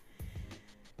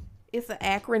 It's an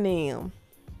acronym.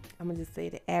 I'm gonna just say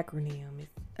the acronym.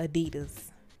 It's Adidas.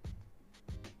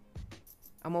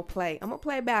 I'm gonna play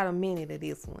about a minute of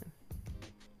this one.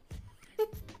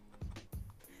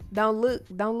 Don't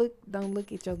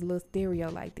look at your little stereo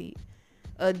like that.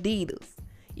 Adidas.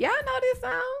 Y'all know this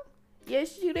song?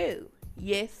 Yes, you do.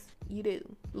 Yes, you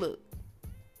do. Look.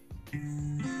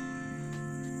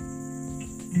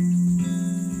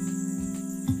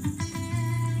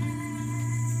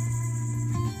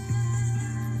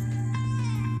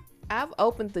 I've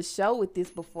opened the show with this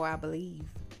before, I believe.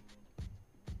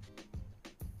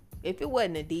 If it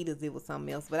wasn't Adidas, it was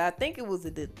something else. But I think it was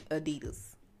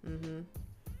Adidas.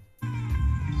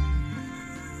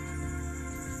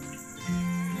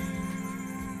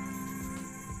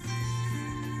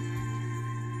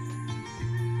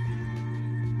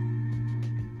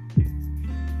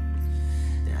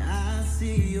 I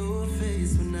see your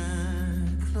face when I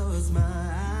close my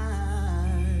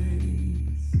eyes.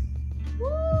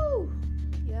 Woo!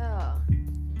 Yeah.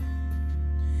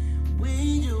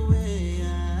 When you're away,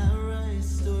 I write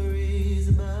stories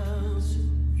about you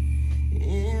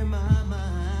in my mind.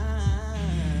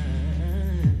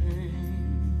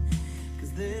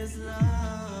 'Cause this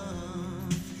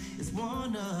love is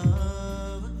one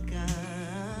of a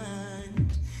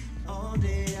kind. All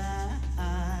day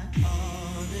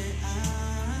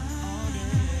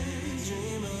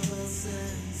dream of a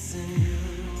sense in you.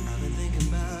 I've been thinking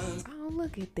about. Oh,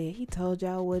 look at that. He told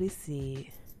y'all what he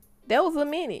said. That was a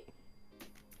minute.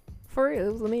 For real,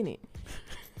 it was a minute.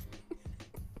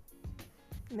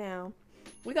 Now,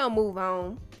 we're going to move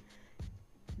on.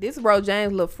 This is Ro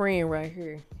James' little friend right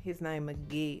here. His name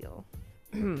Miguel.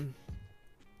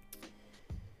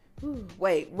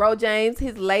 Wait, Ro James,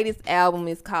 his latest album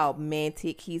is called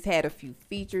Mantic. He's had a few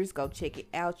features. Go check it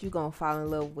out. You're going to fall in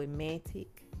love with Mantic.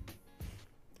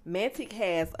 Mantic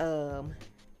has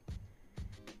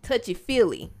Touchy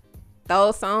Feely.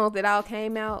 Those songs that all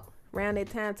came out around that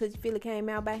time Touchy Feely came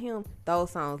out by him,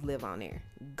 those songs live on there.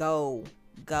 Go,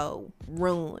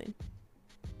 run,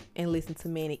 and listen to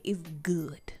Mantic. It's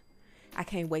good. I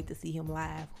can't wait to see him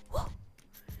live. Woo.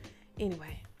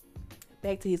 Anyway,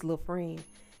 back to his little friend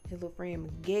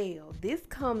Miguel. This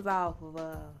comes off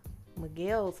of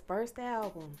Miguel's first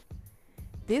album.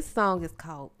 This song is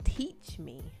called Teach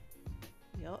Me.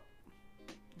 Yup,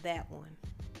 that one.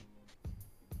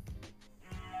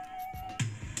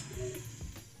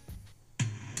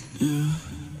 Yeah.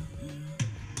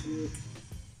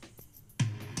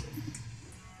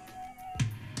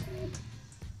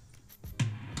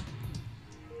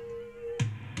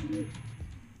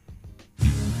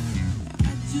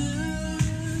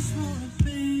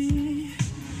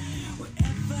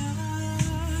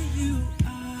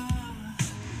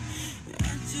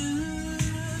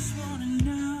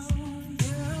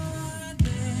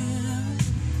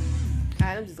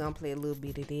 I'm just gonna play a little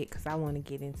bit of that because I want to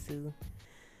get into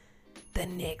the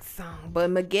next song. But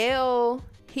Miguel,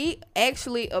 he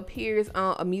actually appears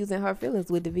on Amusing Her Feelings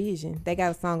with Division. They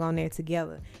got a song on there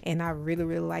together, and I really,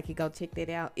 really like it. Go check that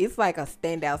out. It's like a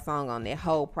standout song on that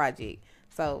whole project.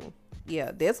 So yeah,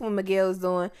 that's what Miguel is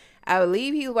doing. I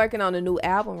believe he's working on a new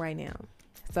album right now.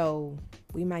 So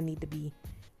we might need to be,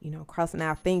 crossing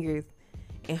our fingers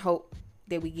and hope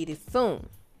that we get it soon.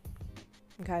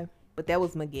 Okay, but that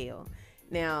was Miguel.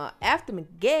 Now, after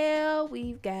Miguel,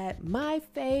 we've got my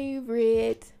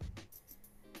favorite,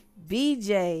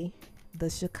 BJ, the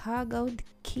Chicago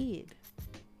Kid.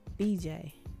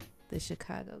 BJ, the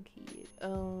Chicago Kid.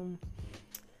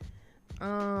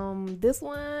 This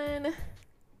one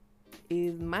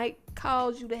is might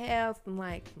cause you to have some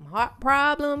heart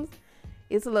problems.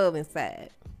 It's Love Inside.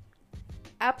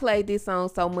 I played this song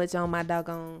so much on my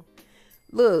doggone.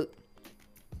 Look,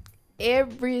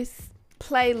 every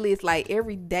playlist, like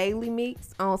every daily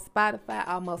mix on Spotify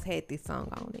almost had this song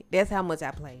on it. That's how much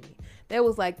I played it. That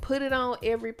was like, put it on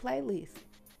every playlist.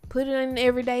 Put it in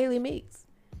every daily mix.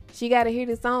 She got to hear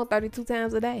this song 32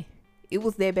 times a day. It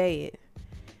was that bad.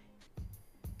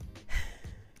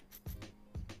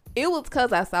 It was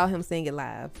because I saw him sing it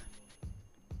live.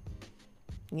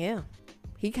 Yeah.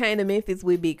 He came to Memphis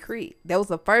with Big Crit. That was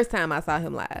the first time I saw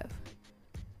him live.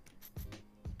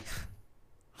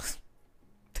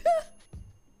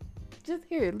 Just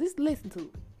hear it. Let's listen to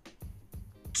it.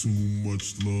 Too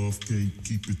much love, can't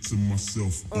keep it to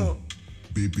myself.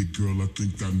 Baby girl, I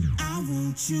think I knew. I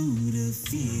want you to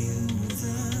feel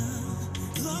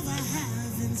the love I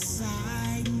have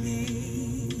inside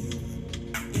me.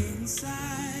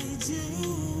 Inside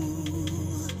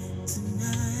you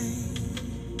tonight.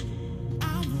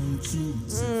 I want you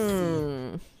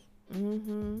to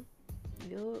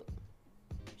Yup.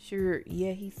 Sure.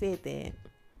 Yeah, he said that.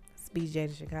 BJ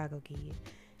the Chicago Kid.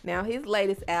 Now, his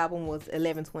latest album was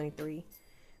 1123,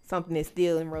 something that's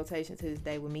still in rotation to this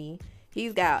day with me.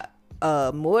 He's got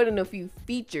more than a few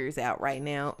features out right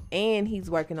now, and he's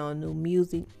working on new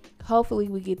music. Hopefully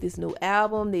we get this new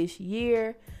album this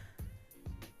year.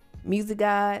 Music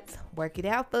gods, work it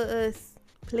out for us,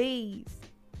 please.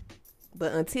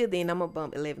 But until then, I'm gonna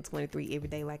bump 1123 every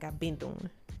day like I've been doing.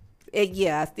 And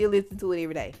yeah, I still listen to it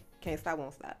every day. Can't stop,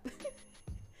 won't stop.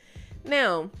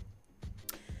 Now,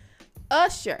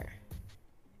 Usher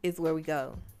is where we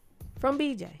go from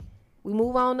BJ. We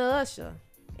move on to Usher,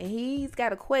 and he's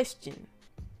got a question.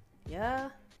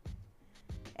 Yeah.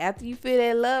 After you feel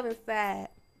that love inside,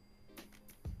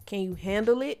 can you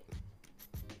handle it?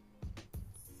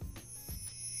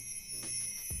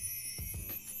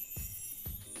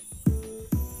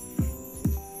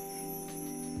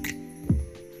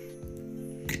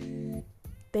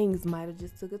 Things might have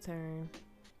just took a turn.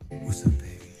 What's up,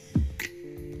 baby?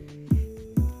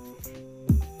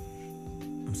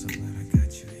 I'm so glad I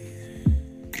got you here.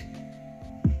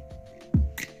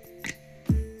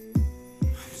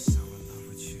 I'm so in love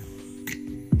with you,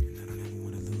 and I don't ever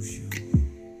want to lose you.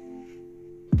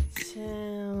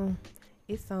 Child,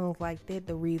 it sounds like that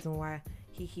the reason why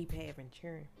he keep having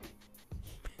children.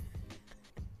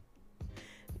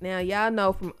 Now, y'all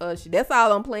know from Usher, that's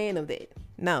all I'm playing of that.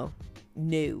 No,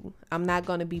 I'm not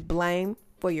going to be blamed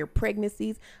for your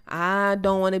pregnancies. I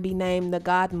don't want to be named the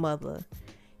godmother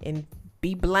and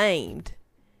be blamed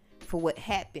for what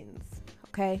happens.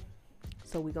 Okay?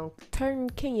 So we're going to turn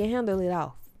Can You Handle It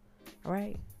off. All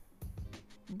right?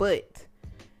 But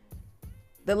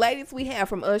the latest we have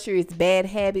from Usher is Bad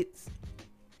Habits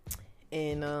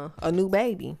and a new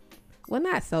baby. Well,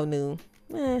 not so new.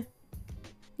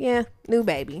 Yeah, new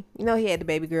baby. You know, he had the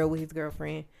baby girl with his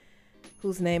girlfriend,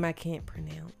 whose name I can't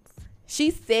pronounce. She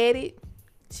said it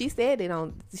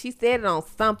on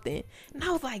something, and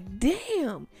I was like,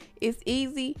 damn, it's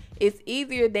easy. It's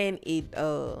easier than it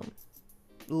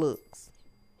looks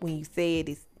when you say it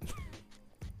is.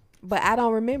 But I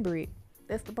don't remember it.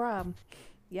 That's the problem.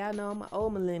 Y'all know I'm an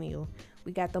old millennial.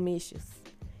 We got them issues.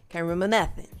 Can't remember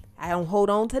nothing. I don't hold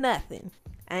on to nothing.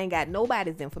 I ain't got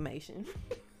nobody's information.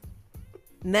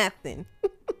 Nothing.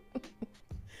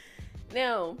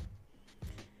 Now,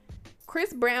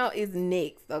 Chris Brown is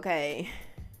next, okay?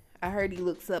 I heard he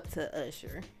looks up to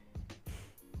Usher.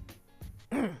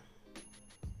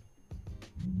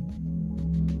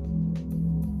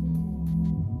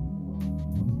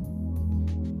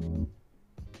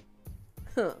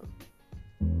 Huh.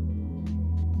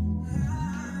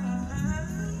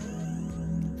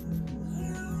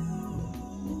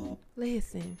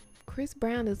 Listen, Chris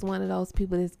Brown is one of those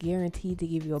people that's guaranteed to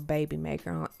give you a baby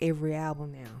maker on every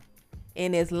album now.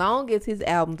 And as long as his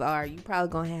albums are, you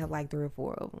probably gonna have like 3 or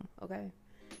 4 of them, okay?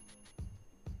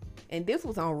 And this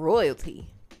was on royalty.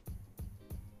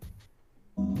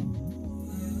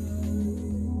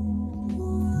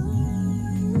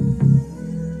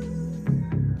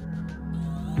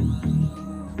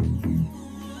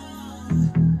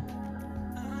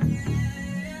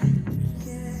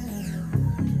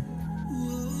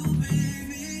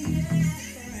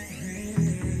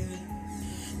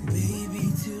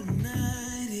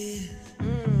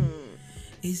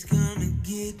 It's gonna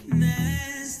get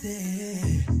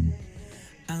nasty.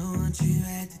 I want you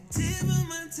at the tip of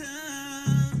my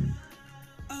tongue,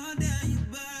 all down your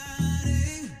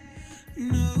body.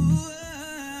 No,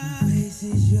 this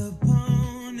is your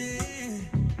pony.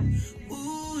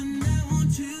 Ooh, and I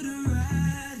want you to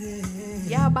ride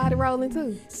it. Y'all body rolling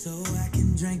too. So I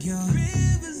can drink your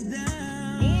rivers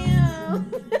down. Damn.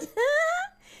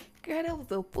 Girl, that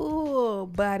was a full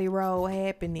body roll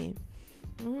happening.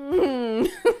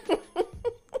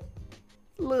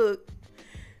 Look,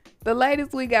 the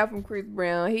latest we got from Chris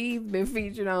Brown, he's been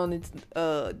featured on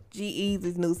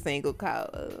G-Eazy's new single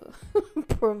called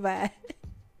Provide.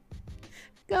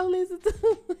 Go listen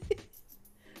to it.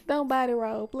 Don't body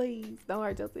roll, please. Don't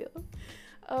hurt yourself.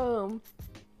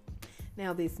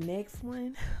 Now this next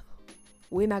one,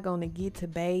 we're not gonna get to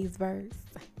Bae's verse,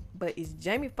 but it's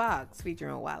Jamie Foxx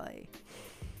featuring Wale.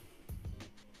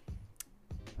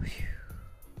 Whew.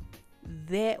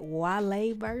 That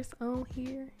Wale verse on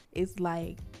here is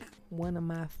like one of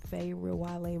my favorite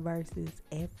Wale verses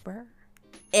ever.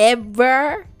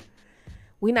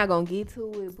 We're not gonna get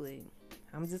to it, but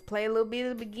I'm just play a little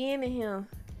bit of the beginning here.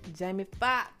 Jamie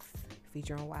Foxx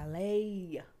featuring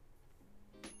Wale.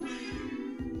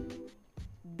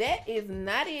 That is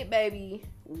not it, baby.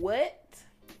 What?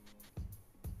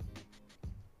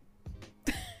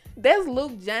 That's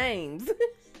Luke James.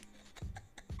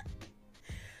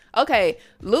 Okay,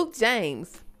 Luke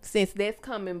James, since that's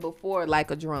coming before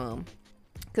Like a Drum,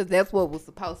 because that's what was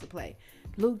supposed to play.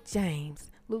 Luke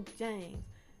James.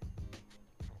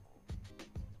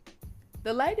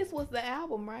 The latest was the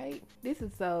album, right? This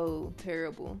is so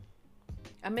terrible.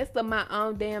 I messed up my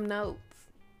own damn notes.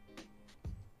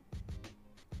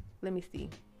 Let me see.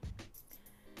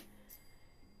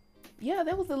 Yeah,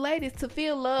 that was the latest. To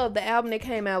Feel Love, the album that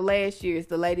came out last year, is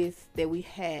the latest that we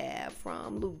have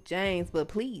from Luke James. But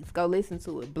please go listen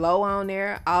to it. Blow on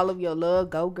there. All of Your Love,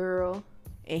 Go Girl.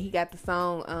 And he got the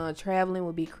song Traveling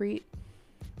with Big Crit.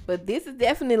 But this is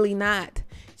definitely not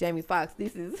Jamie Foxx.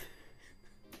 This is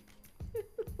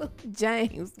Luke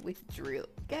James with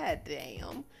Drip. God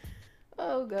damn.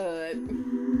 Oh, God.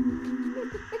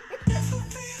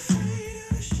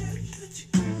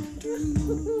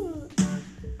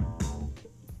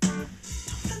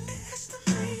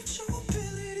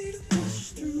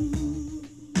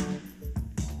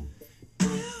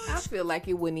 I feel like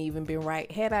it wouldn't even been right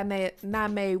had I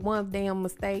not made one damn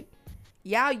mistake.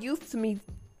 Y'all used to me,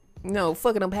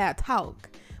 fucking up how I talk,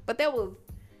 but that was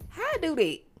how I do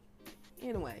that.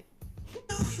 Anyway.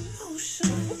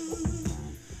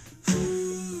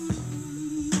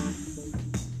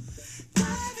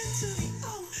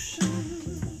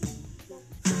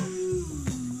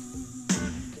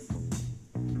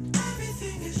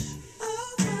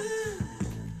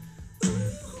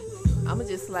 I'ma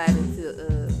just slide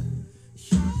into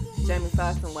Jamie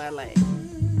Foxx and Wale.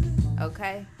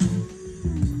 Okay?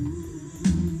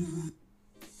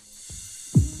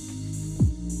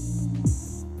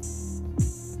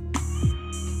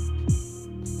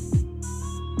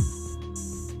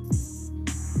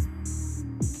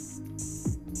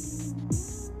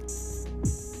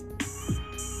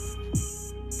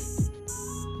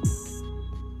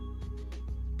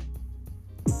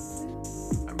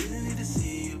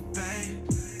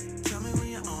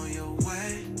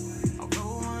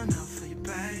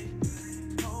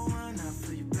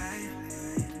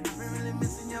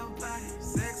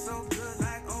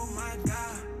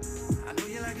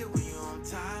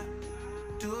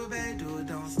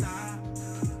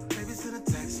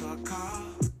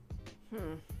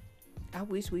 I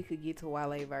wish we could get to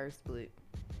Wale verse, but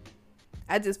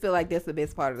I just feel like that's the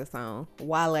best part of the song.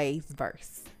 Wale's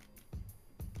verse.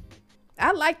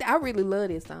 I really love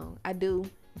this song. I do,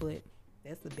 but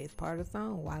that's the best part of the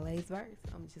song. Wale's verse.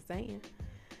 I'm just saying.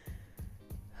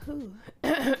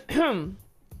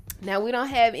 Now, we don't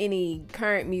have any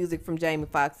current music from Jamie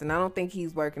Foxx, and I don't think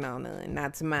he's working on none,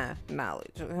 not to my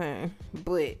knowledge.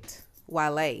 But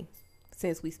Wale,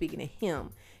 since we speaking of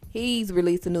him, he's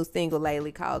released a new single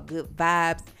lately called Good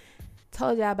Vibes.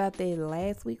 Told y'all about that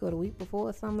last week or the week before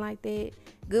or something like that.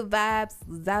 Good Vibes,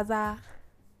 Zaza.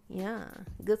 Yeah,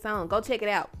 good song. Go check it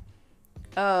out.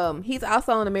 He's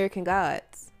also on American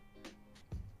Gods.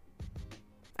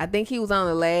 I think he was on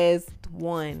the last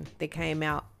one that came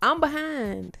out. I'm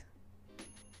behind.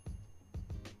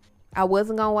 I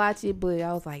wasn't gonna watch it, but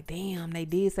I was like, damn, they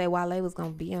did say Wale was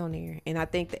gonna be on there. And I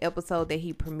think the episode that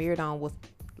he premiered on was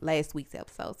last week's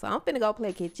episode. So I'm finna go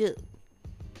play catch up.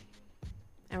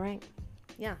 All right.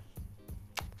 Yeah.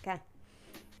 Okay.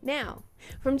 Now,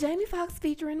 from Jamie Foxx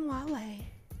featuring Wale,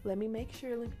 let me make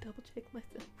sure, let me double check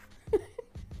myself.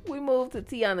 We move to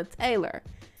Teyana Taylor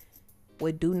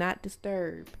with Do Not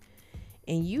Disturb.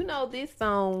 And you know this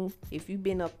song, if you've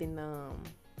been up in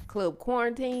Club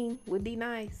Quarantine with D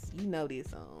Nice, you know this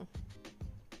song.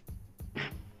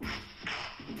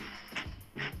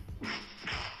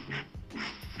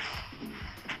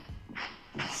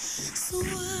 So I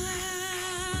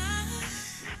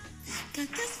got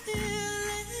this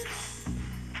feeling,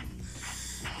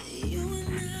 you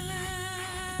and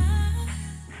I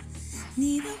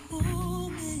need a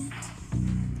moment.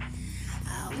 I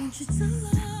want you to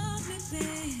love me,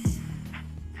 babe.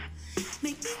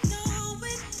 Make me know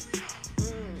it.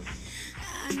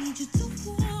 I need you to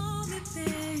want me,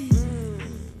 babe.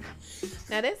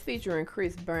 Now that's featuring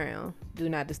Chris Brown. Do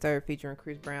Not Disturb featuring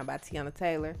Chris Brown by Teyana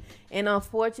Taylor. And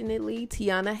unfortunately,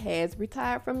 Teyana has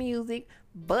retired from music,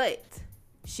 but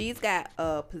she's got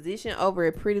a position over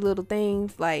at Pretty Little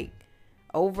Things, like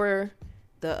over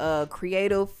the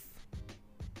creative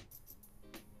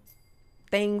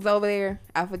things over there.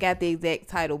 I forgot the exact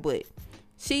title, but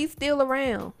she's still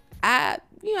around. I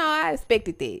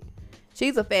expected that.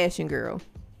 She's a fashion girl.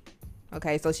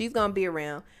 Okay, so she's gonna be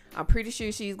around. I'm pretty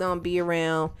sure she's gonna be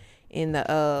around in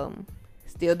the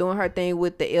still doing her thing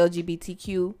with the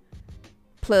LGBTQ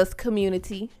plus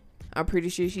community. I'm pretty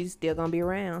sure she's still gonna be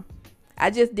around. I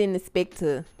just didn't expect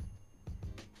to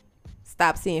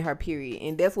stop seeing her, period.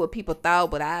 And that's what people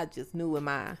thought, but I just knew in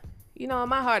my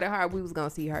heart of heart, we was gonna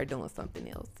see her doing something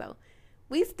else. So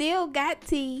we still got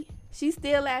T. She's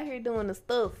still out here doing the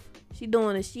stuff. She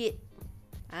doing the shit.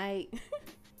 Alright.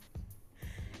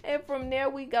 And from there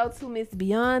we go to Miss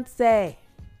Beyonce.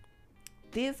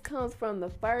 This comes from the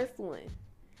first one.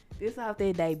 This off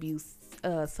their debut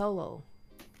solo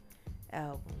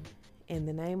album. And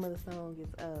the name of the song is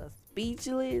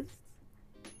Speechless.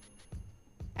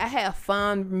 I have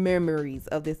fond memories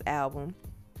of this album.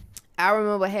 I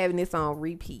remember having this on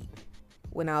repeat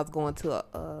when I was going to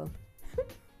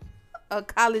a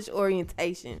college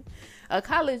orientation. A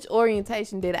college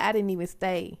orientation that I didn't even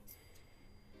stay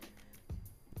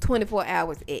 24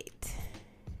 hours at.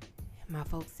 My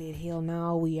folks said, hell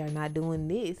no, we are not doing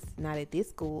this. Not at this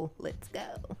school. Let's go.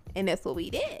 And that's what we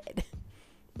did.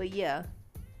 But yeah,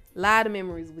 a lot of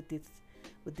memories with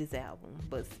this album.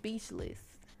 But Speechless is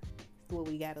what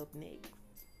we got up next.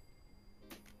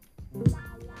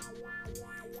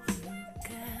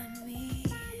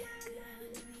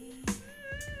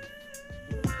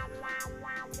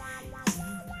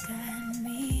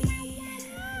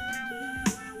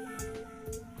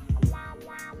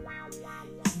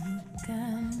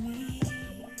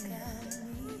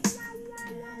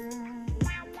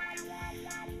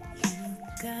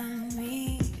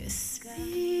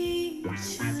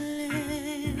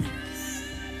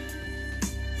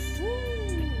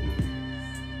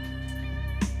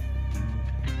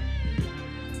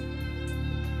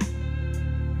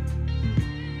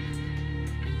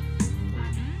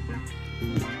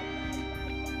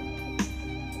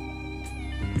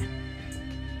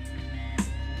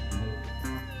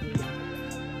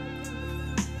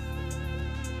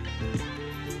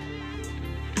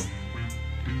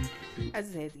 I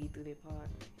just had to get through that part.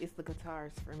 It's the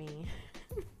guitars for me.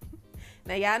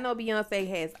 Now, y'all know Beyonce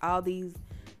has all these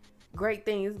great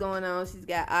things going on. She's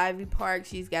got Ivy Park.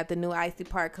 She's got the new Icy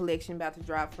Park collection about to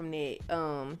drop from that.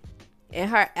 And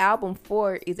her album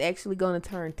 4 is actually going to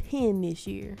turn 10 this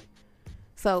year.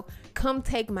 So, come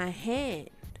take my hand.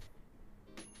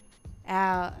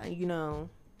 I'm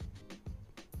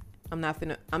not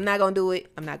going to do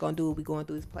it. I'm not going to do it. We're going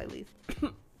through this playlist.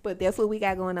 But that's what we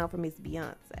got going on for Miss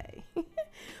Beyonce.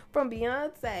 From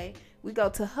Beyonce, we go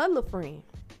to her friend.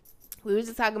 We were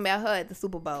just talking about her at the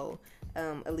Super Bowl,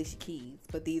 Alicia Keys.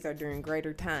 But these are during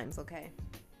greater times, okay?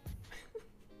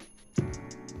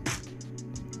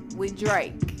 With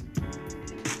Drake.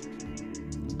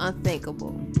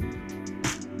 Unthinkable.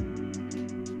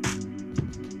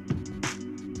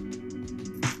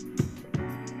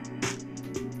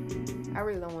 I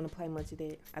really don't want to play much of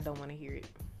that. I don't want to hear it.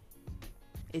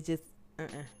 It just,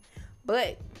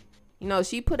 But, you know,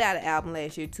 she put out an album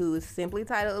last year, too. It's simply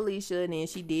titled Alicia. And then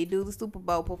she did do the Super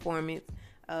Bowl performance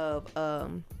of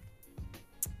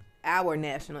our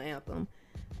national anthem.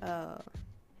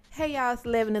 Hey, y'all, it's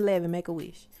 11:11. Make a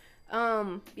wish.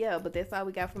 Yeah, but that's all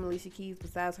we got from Alicia Keys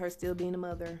besides her still being a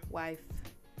mother, wife,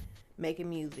 making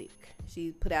music.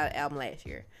 She put out an album last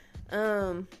year.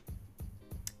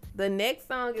 The next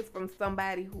song is from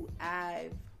somebody who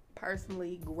I've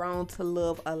personally grown to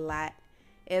love a lot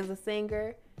as a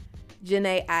singer,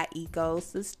 Jhené Aiko's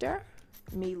sister,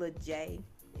 Mila J.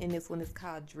 And this one is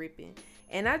called Drippin'.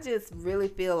 And I just really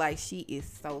feel like she is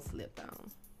so slept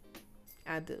on.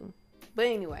 I do. But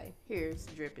anyway, here's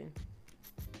Drippin'.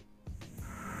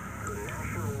 The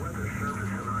National Weather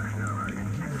Service last night has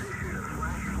issued a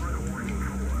flash flood warning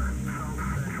for South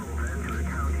Central Ventura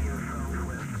County and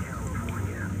Southwest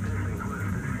California. This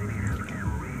includes the cities of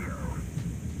Camarillo.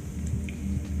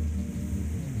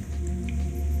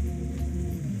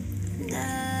 I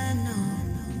know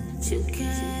what you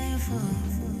came for.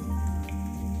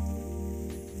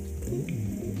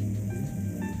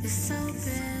 It's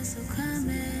open, so come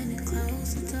in and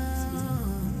close the door.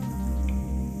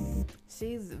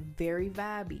 She's very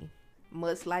vibey,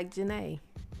 much like Jhené.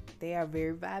 They are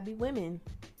very vibey women.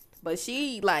 But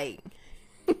she, like,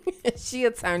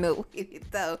 she'll turn up with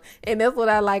it, though. And that's what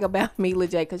I like about Mila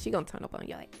J, because she gonna turn up on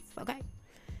your ass, okay?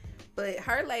 But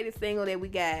her latest single that we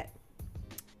got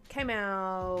came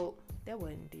out, that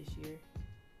wasn't this year.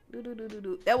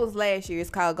 That was last year.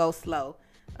 It's called Go Slow.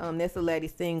 That's the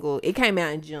latest single. It came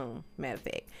out in June, matter of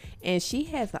fact. And she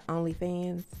has an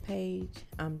OnlyFans page.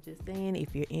 I'm just saying,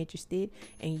 if you're interested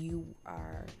and you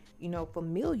are, you know,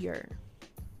 familiar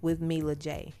with Mila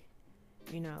J,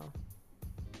 you know,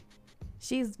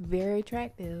 she's very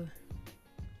attractive.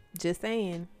 Just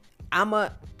saying. I'm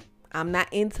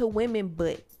not into women,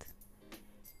 but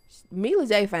Mila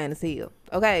J fine as hell.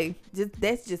 Okay,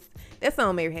 that's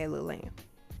on Mary Had a Little Lamb.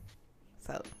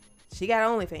 So she got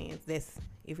OnlyFans. That's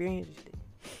if you're interested.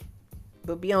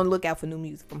 But be on the lookout for new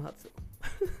music from her too.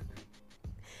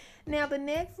 Now the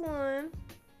next one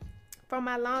from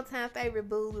my longtime favorite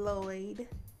boo Lloyd,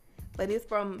 but it's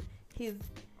from his,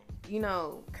 you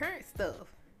know, current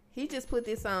stuff. He just put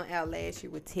this song out last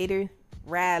year with Teddy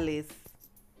Riley's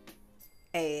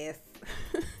ass.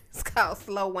 It's called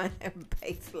Slow Wine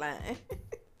Baseline.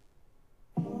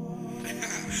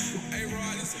 Hey,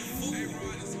 Rod, it's a fool.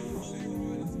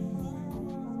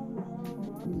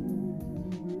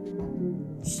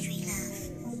 Street love.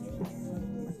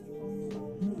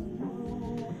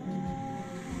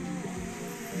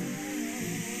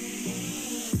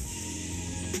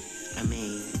 I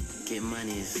mean, get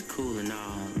money is cool and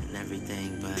all and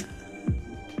everything, but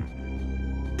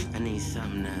I need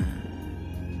something to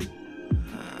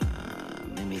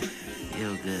make me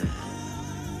feel good.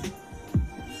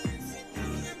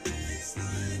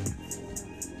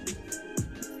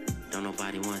 Don't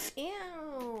nobody want.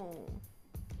 Ew.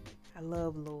 I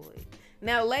love Lloyd.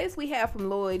 Now, the latest we have from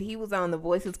Lloyd, he was on the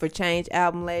Voices for Change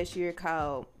album last year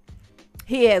called,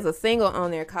 he has a single on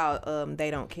there called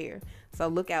They Don't Care. So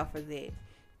look out for that.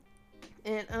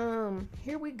 And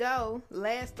here we go.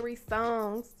 Last 3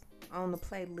 songs on the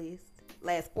playlist.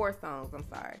 Last 4 songs, I'm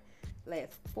sorry.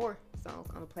 Last 4 songs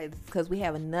on the playlist because we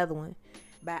have another one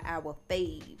by our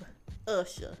fave,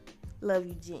 Usher. Love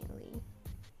You Gently.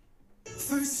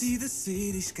 First see the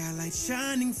city skylight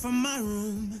shining from my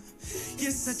room.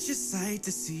 You're such a sight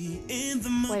to see in the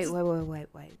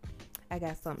Wait. I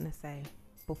got something to say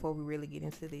before we really get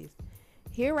into this.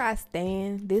 Here I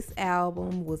Stand. This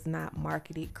album was not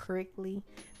marketed correctly.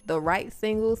 The right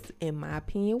singles, in my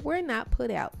opinion, were not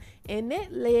put out. And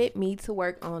that led me to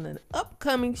work on an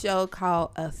upcoming show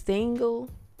called A Single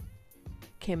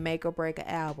Can Make or Break an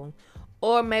Album.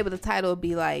 Or maybe the title would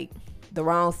be like, The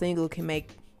Wrong Single Can Make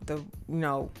the, you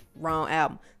know, wrong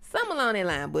album. Something along that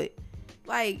line. But,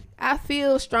 like, I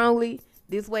feel strongly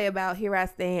this way about Here I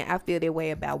Stand. I feel that way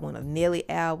about one of Nelly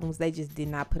albums. They just did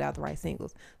not put out the right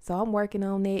singles. So I'm working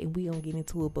on that and we gonna get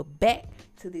into it. But back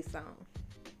to this song.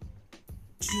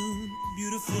 June,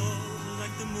 beautiful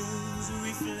like the moon's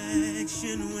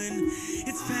reflection when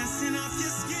it's passing off your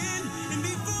skin. And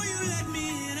before you let me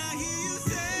in, I hear you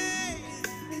say,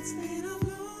 it's been a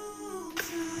long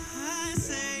time.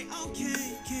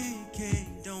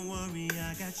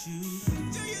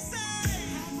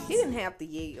 have to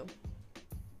yell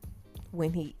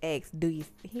when he asked, "Do you?"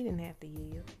 He didn't have to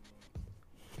yell.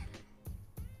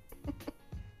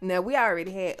 Now we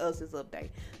already had Usher's update,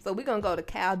 so we're gonna go to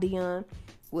Cal Dion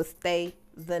with "Stay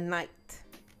the Night."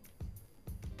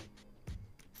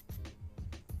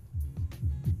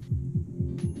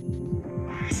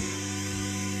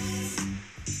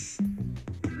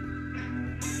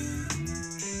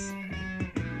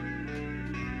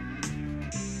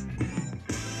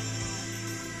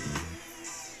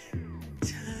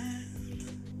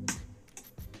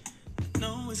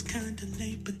 No, it's kinda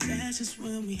late, but that's just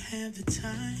when we have the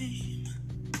time.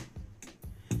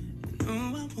 No,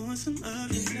 I want some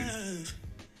of your love.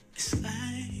 It's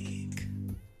like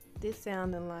This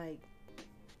sounding like,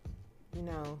 you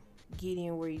know, get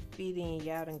in where you fit in.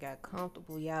 Y'all done got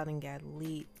comfortable. Y'all done got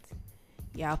lit.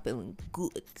 Y'all feeling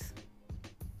good.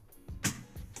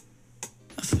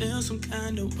 I feel some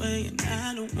kind of way, and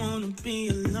I don't wanna be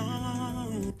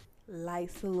alone.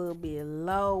 Lights a little bit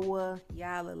lower.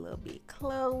 Y'all a little bit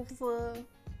closer.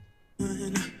 All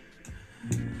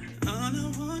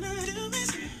I wanna do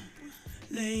is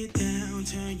lay it down,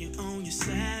 turn you on your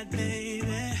side, baby.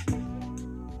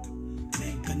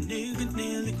 Make a nigga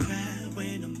nearly cry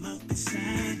when I'm up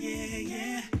inside, yeah,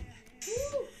 yeah.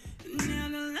 Now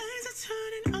the lights are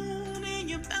turning on and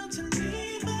you're about to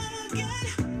leave again.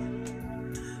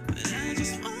 But I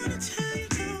just wanna tell you,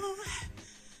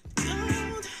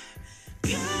 don't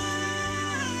go.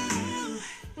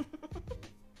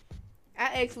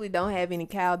 I actually don't have any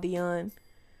Cal Dion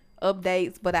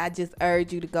updates, but I just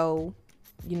urge you to go,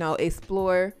 you know,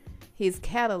 explore his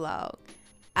catalog.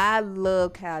 I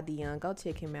love Cal Dion. Go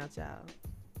check him out, y'all.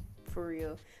 For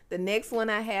real. The next one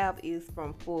I have is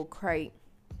from Full Crate,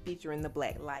 featuring the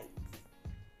Black Lights.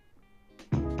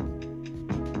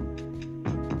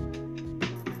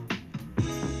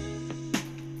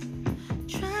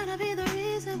 Trying to be the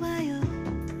reason why you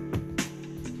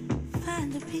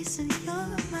find the peace in your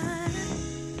mind.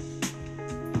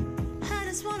 I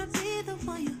just wanna be the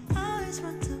one you always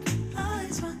want to,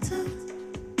 always want to.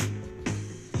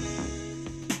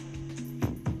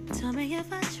 Tell me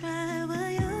if I try, will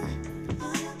you?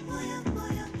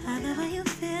 I know how you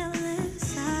feel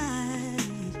inside.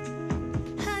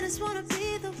 I just wanna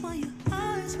be the one you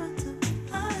always want to,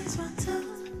 always want to.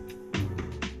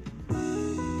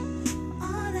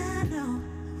 All I know,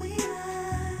 we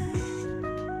are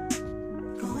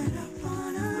going up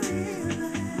on a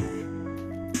river.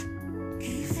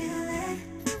 Can you feel it?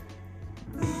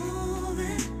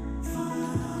 Moving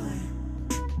forward.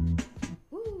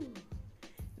 Woo.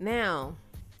 Now,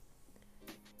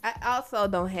 I also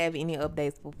don't have any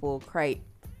updates for Full Crate.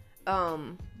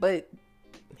 But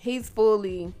he's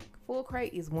Full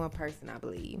Crate is one person, I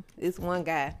believe. It's one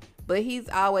guy. But he's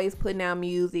always putting out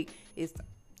music.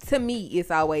 To me,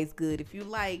 it's always good. If you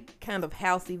like kind of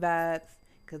housey vibes,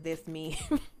 because that's me,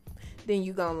 then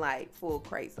you gonna like Full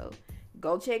Crate. So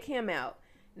go check him out.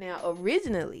 Now,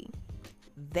 originally,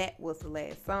 that was the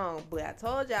last song, but I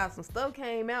told y'all some stuff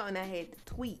came out and I had to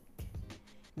tweak.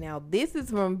 Now, this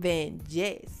is from Van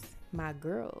Jess, My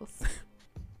Girls.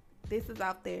 This is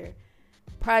out there.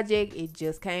 Project, it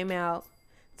just came out,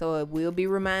 so it will be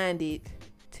reminded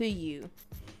to you.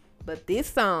 But this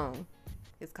song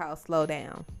is called Slow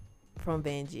Down from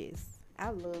Van Jess.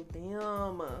 I love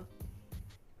them.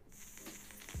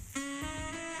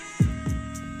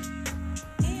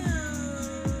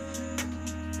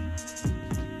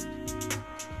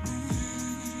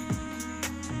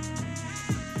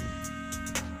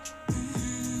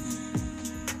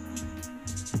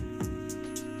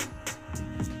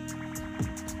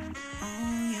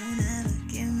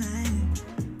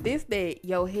 This that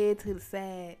your head to the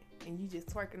side and you just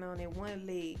twerking on that one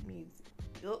leg music.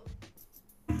 Yup.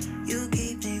 You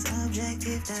keep things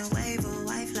objective that way, but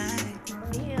white flag.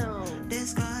 Damn.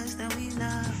 Discuss that we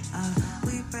love.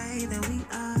 We pray that we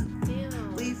up.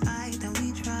 Damn. We fight that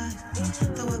we trust.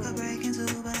 The world could break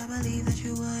into, but I believe that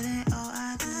you wouldn't. Oh,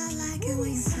 I like it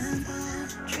when you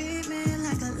simple. Treat me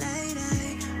like a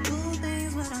lady. Do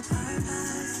things with a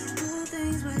purpose. Do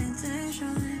things with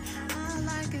intention. I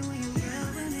like it when you real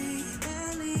with me.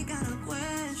 Barely got a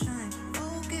question.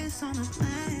 Focus on the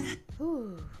plan.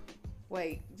 Whew.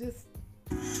 Wait, just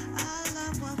I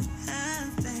love what we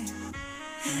have, babe.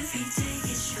 Every day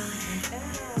gets shorter.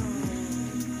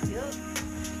 yup.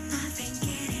 I've been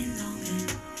getting longer.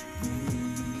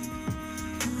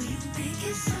 Will you make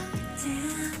it stop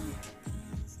down?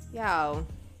 Y'all,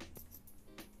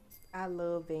 I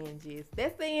love Van Jess.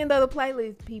 That's the end of the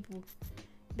playlist, people.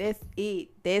 That's it.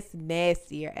 That's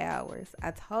Nastier Hours.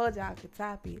 I told y'all I could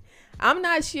top it. I'm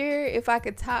not sure if I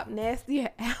could top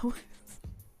Nastier Hours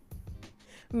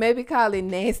Maybe call it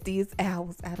nastiest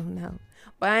hours. I don't know.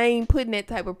 But I ain't putting that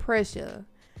type of pressure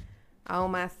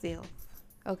on myself.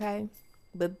 Okay?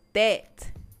 But that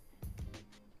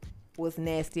was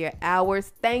nastier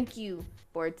hours. Thank you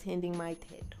for attending my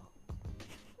TED Talk.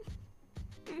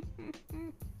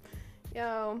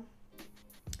 Yo,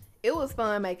 it was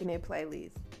fun making that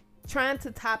playlist. Trying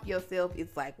to top yourself is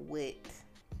like, what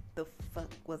the fuck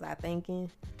was I thinking?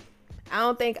 I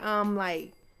don't think I'm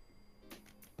like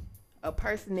a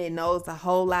person that knows a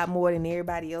whole lot more than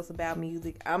everybody else about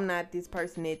music. I'm not this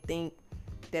person that think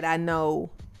that I know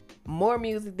more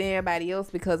music than everybody else,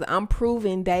 because I'm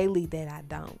proving daily that I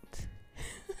don't.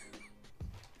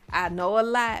 I know a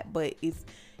lot, but it's,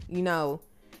 you know,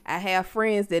 I have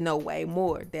friends that know way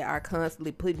more, that are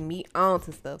constantly putting me on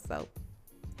to stuff. So,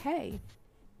 hey,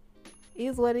 it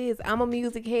is what it is. I'm a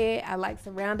music head. I like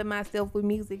surrounding myself with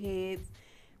music heads.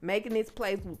 Making this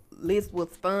playlist was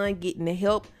fun, getting the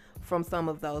help from some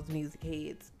of those music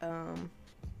heads.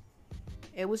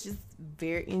 It was just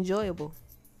very enjoyable.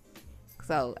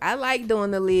 So I like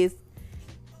doing the list.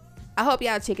 I hope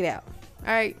y'all check it out.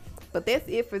 All right, but that's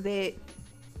it for that.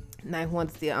 And I want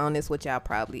to still on this with y'all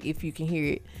probably, if you can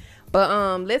hear it.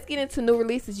 But let's get into new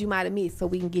releases you might have missed, so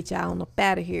we can get y'all on up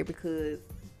out of here, because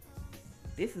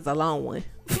this is a long one.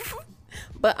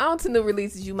 But on to new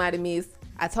releases you might have missed.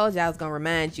 I told you I was gonna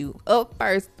remind you. Up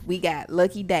first, we got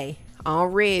Lucky Day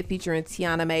on Red featuring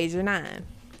Tiana Major 9.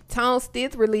 Tone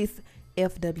Stith released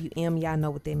FWM. Y'all know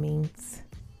what that means.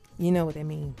 You know what that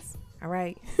means. All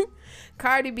right.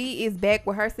 Cardi B is back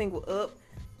with her single Up.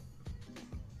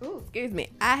 Ooh, excuse me.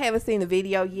 I haven't seen the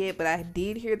video yet, but I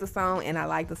did hear the song and I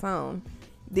like the song.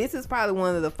 This is probably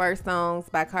one of the first songs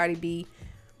by Cardi B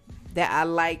that I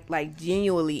like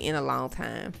genuinely in a long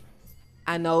time.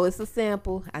 I know it's a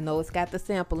sample. I know it's got the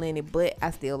sample in it, but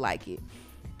I still like it.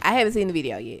 I haven't seen the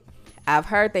video yet. I've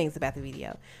heard things about the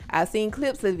video. I've seen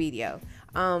clips of the video.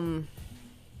 I'm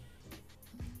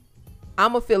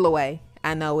a feel away.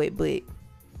 I know it, but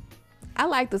I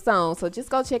like the song, so just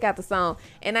go check out the song.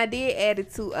 And I did add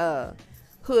it to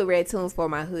Hood Red Tunes for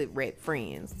my Hood Red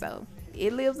friends, so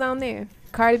it lives on there.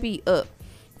 Cardi B, Up.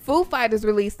 Foo Fighters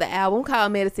released the album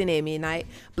called Medicine at Midnight.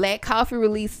 Black Coffee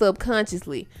released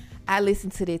Subconsciously. I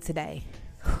listened to that today.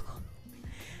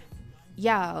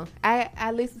 Y'all,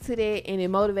 I listened to that and it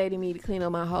motivated me to clean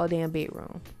up my whole damn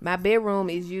bedroom. My bedroom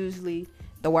is usually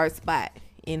the worst spot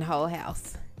in the whole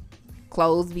house.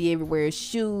 Clothes be everywhere,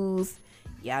 shoes.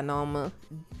 Y'all know I'm a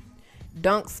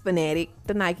Dunks fanatic,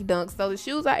 the Nike Dunks. So the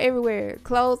shoes are everywhere,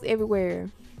 clothes everywhere.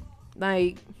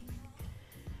 Like,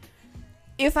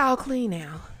 it's all clean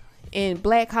now. And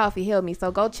Black Coffee helped me,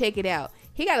 so go check it out.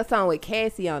 He got a song with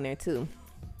Cassie on there too.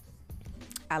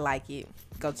 I like it.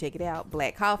 Go check it out.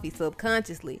 Black Coffee,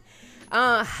 Subconsciously.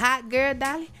 Hot Girl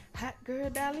Dolly. Hot Girl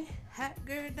Dolly. Hot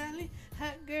Girl Dolly.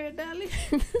 Hot Girl Dolly.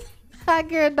 Hot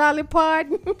Girl Dolly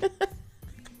Parton.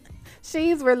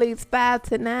 She's released 5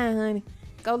 to 9, honey.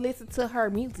 Go listen to her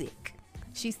music.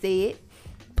 She said.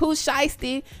 Pooh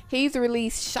Shiesty, he's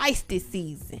released Shiesty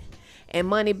Season. And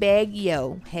Moneybag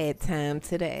Yo had time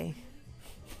today.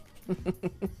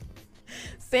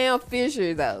 Sam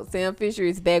Fisher, though. Sam Fisher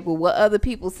is back with What Other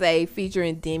People Say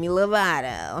featuring Demi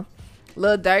Lovato.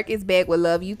 Lil Durk is back with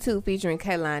Love You Too featuring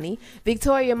Kehlani.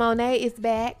 Victoria Monet is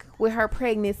back with her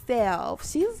pregnant self.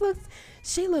 She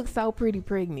looks so pretty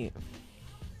pregnant.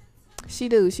 She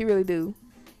really do.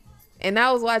 And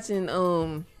I was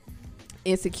watching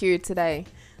Insecure today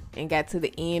and got to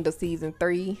the end of season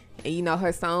 3, and you know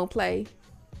her song play.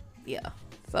 Yeah.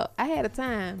 So I had a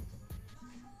time.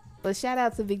 But shout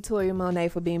out to Victoria Monet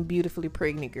for being beautifully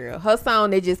pregnant, girl. Her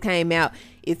song that just came out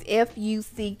is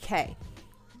F-U-C-K.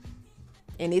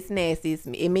 And it's nasty.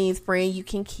 It means friend you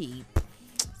can keep.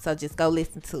 So just go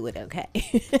listen to it, okay?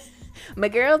 My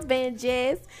girls band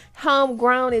Jazz,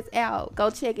 Homegrown is out. Go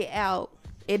check it out.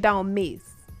 It don't miss.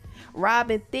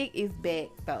 Robin Thicke is back,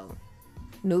 though.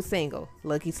 New single,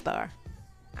 Lucky Star.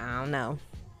 I don't know.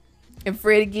 And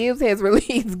Freddie Gibbs has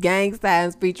released Gang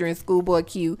Signs featuring Schoolboy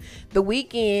Q. The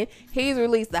Weeknd, he's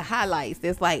released the highlights.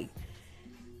 It's like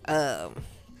a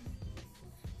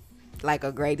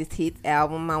greatest hits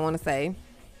album, I want to say.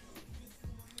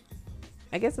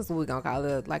 I guess that's what we're going to call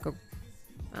it.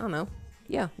 I don't know.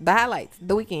 Yeah, the highlights.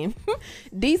 The Weeknd.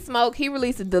 D Smoke, he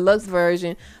released a deluxe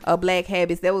version of Black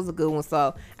Habits. That was a good one,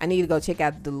 so I need to go check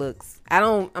out the deluxe.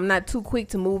 I'm not too quick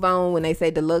to move on when they say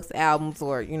deluxe albums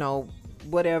or,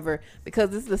 whatever,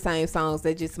 because it's the same songs.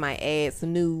 They just might add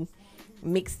some new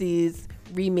mixes,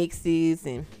 remixes,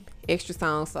 and extra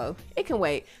songs, so it can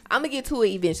wait. I'm gonna get to it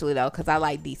eventually though, because I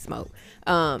like D Smoke.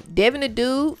 Devin the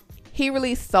Dude, he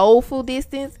released Soulful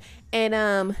Distance,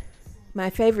 and My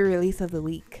favorite release of the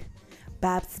week,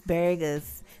 Bob's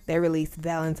Burgers. They released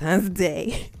Valentine's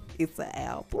Day. It's an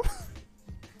album.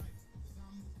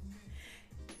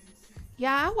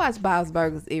 Yeah, I watch Bob's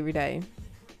Burgers every day.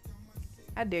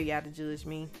 I dare y'all to judge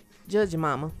me. Judge your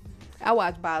mama. I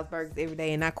watch Bob's Burgers every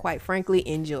day, and I quite frankly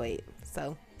enjoy it.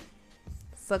 So,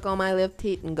 suck on my left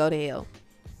tit and go to hell.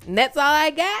 And that's all I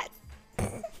got.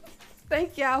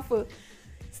 Thank y'all for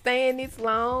staying this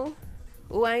long.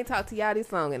 Oh, I ain't talked to y'all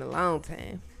this long in a long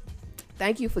time.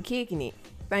 Thank you for kicking it.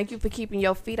 Thank you for keeping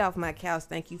your feet off my couch.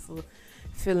 Thank you for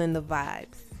feeling the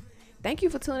vibes. Thank you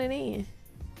for tuning in.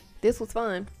 This was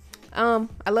fun. I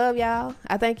love y'all.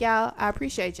 I thank y'all. I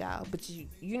appreciate y'all. But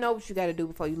you know what you got to do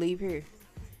before you leave here.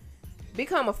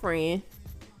 Become a friend.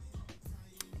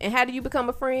 And how do you become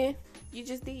a friend? You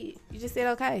just did. You just said,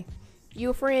 okay, you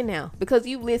a friend now. Because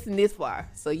you listened this far.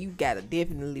 So you got to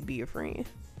definitely be a friend.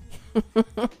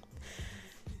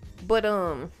 But,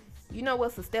 you know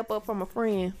what's a step up from a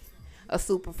friend? A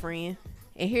super friend.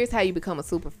 And here's how you become a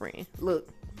super friend. Look,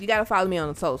 you got to follow me on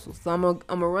the socials. So I'm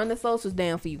gonna run the socials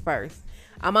down for you first.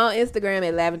 I'm on Instagram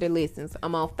at Lavender Listens.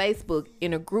 I'm on Facebook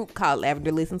in a group called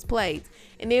Lavender Listens Plays.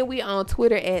 And then we on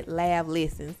Twitter at Lav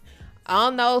Listens.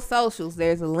 On those socials,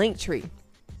 there's a link tree.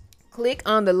 Click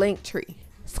on the link tree.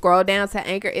 Scroll down to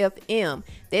Anchor FM.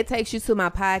 That takes you to my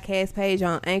podcast page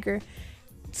on Anchor.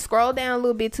 Scroll down a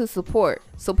little bit to support.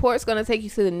 Support's going to take you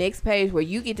to the next page where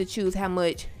you get to choose how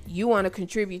much you want to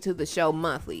contribute to the show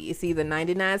monthly. It's either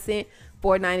 99 cents,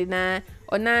 $4.99,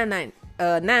 or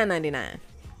 $9.99.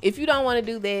 If you don't want to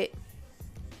do that,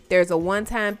 there's a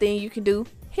one-time thing you can do.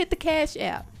 Hit the Cash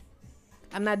App.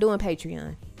 I'm not doing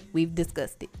Patreon. We've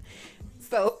discussed it.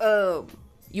 So,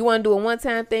 you want to do a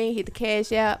one-time thing, hit the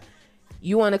Cash App.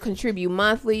 You want to contribute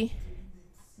monthly,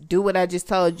 do what I just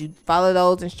told you. Follow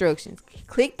those instructions.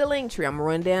 Click the link tree. I'm going to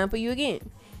run down for you again.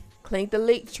 Click the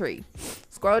link tree.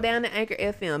 Scroll down to Anchor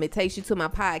FM. It takes you to my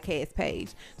podcast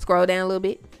page. Scroll down a little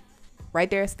bit. Right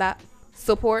there, stop.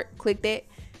 Support. Click that.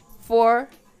 For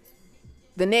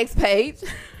the next page,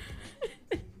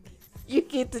 you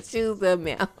get to choose the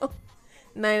amount.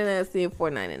 99 cents,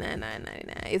 $4.99,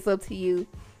 $9.99. It's up to you.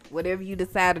 Whatever you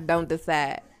decide or don't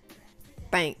decide.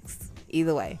 Thanks.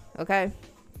 Either way. Okay?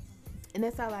 And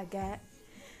that's all I got.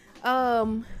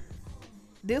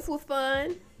 This was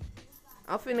fun.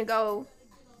 I'm finna go.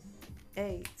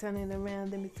 Hey, turn it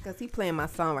around. Because he playing my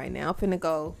song right now. I'm finna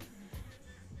go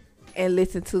and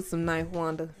listen to some Ninth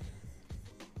Wonder.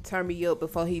 Turn me up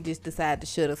before he just decide to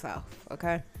shut us off.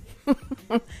 Okay?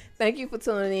 Thank you for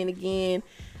tuning in again.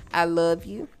 I love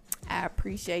you. I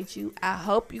appreciate you. I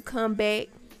hope you come back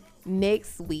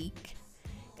next week.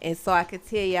 And so I could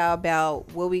tell y'all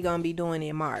about what we gonna be doing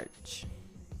in March.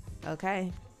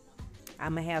 Okay?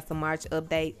 I'm gonna have some March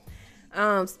updates.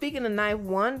 Speaking of Ninth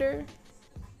Wonder,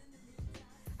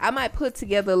 I might put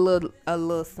together a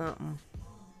little something.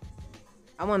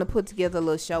 I want to put together a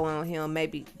little show on him.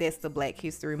 Maybe that's the Black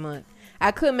History Month.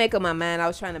 I couldn't make up my mind. I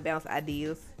was trying to bounce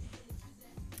ideas.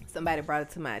 Somebody brought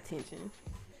it to my attention.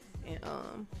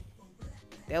 And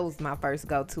that was my first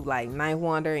go-to, like Ninth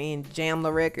Wonder and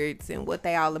Jamla Records and what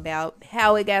they all about,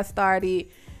 how it got started,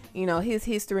 you know, his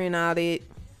history and all that.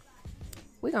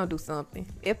 We're going to do something.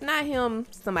 If not him,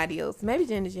 somebody else. Maybe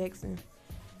Janet Jackson.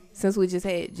 Since we just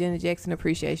had Janet Jackson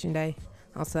Appreciation Day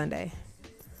on Sunday.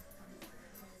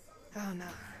 Oh, no.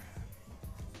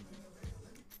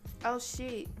 Oh,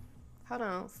 shit. Hold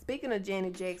on. Speaking of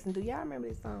Janet Jackson, do y'all remember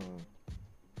this song?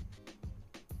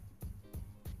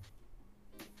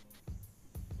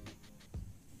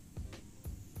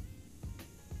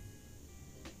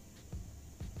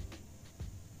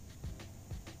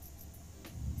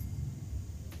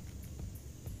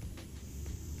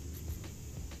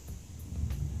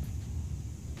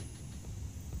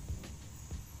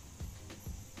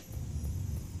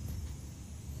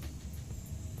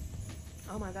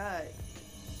 Oh my God.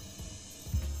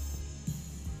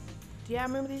 Do y'all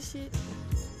remember this shit?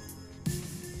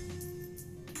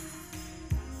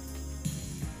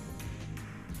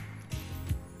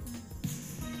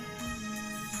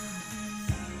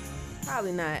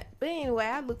 Probably not. But anyway,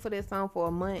 I looked for that song for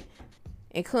a month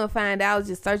and couldn't find it. I was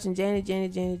just searching Janet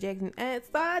Jackson. And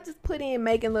so I just put in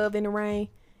Making Love in the Rain.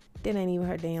 That ain't even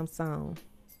her damn song.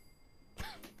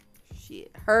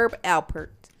 Shit. Herb Alpert.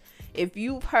 If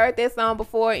you've heard that song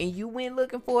before and you went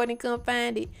looking for it and couldn't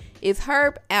find it, it's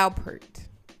Herb Alpert.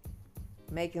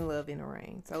 Making Love in the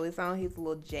Rain. So it's on his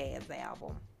little jazz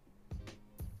album.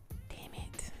 Damn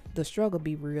it. The struggle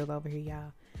be real over here,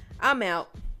 y'all. I'm out.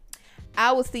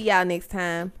 I will see y'all next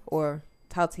time, or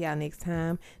talk to y'all next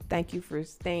time. Thank you for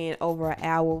staying over an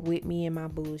hour with me and my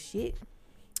bullshit.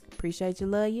 Appreciate you,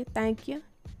 love you. Thank you.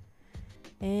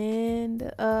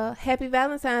 And happy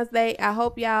Valentine's Day. I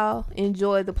hope y'all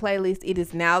enjoy the playlist. It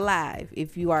is now live.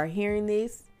 If you are hearing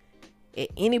this at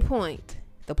any point,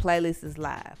 the playlist is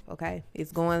live. Okay,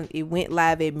 it went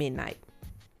live at midnight.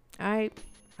 All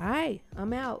right,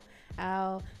 I'm out.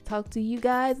 I'll talk to you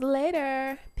guys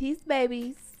later. Peace,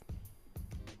 babies.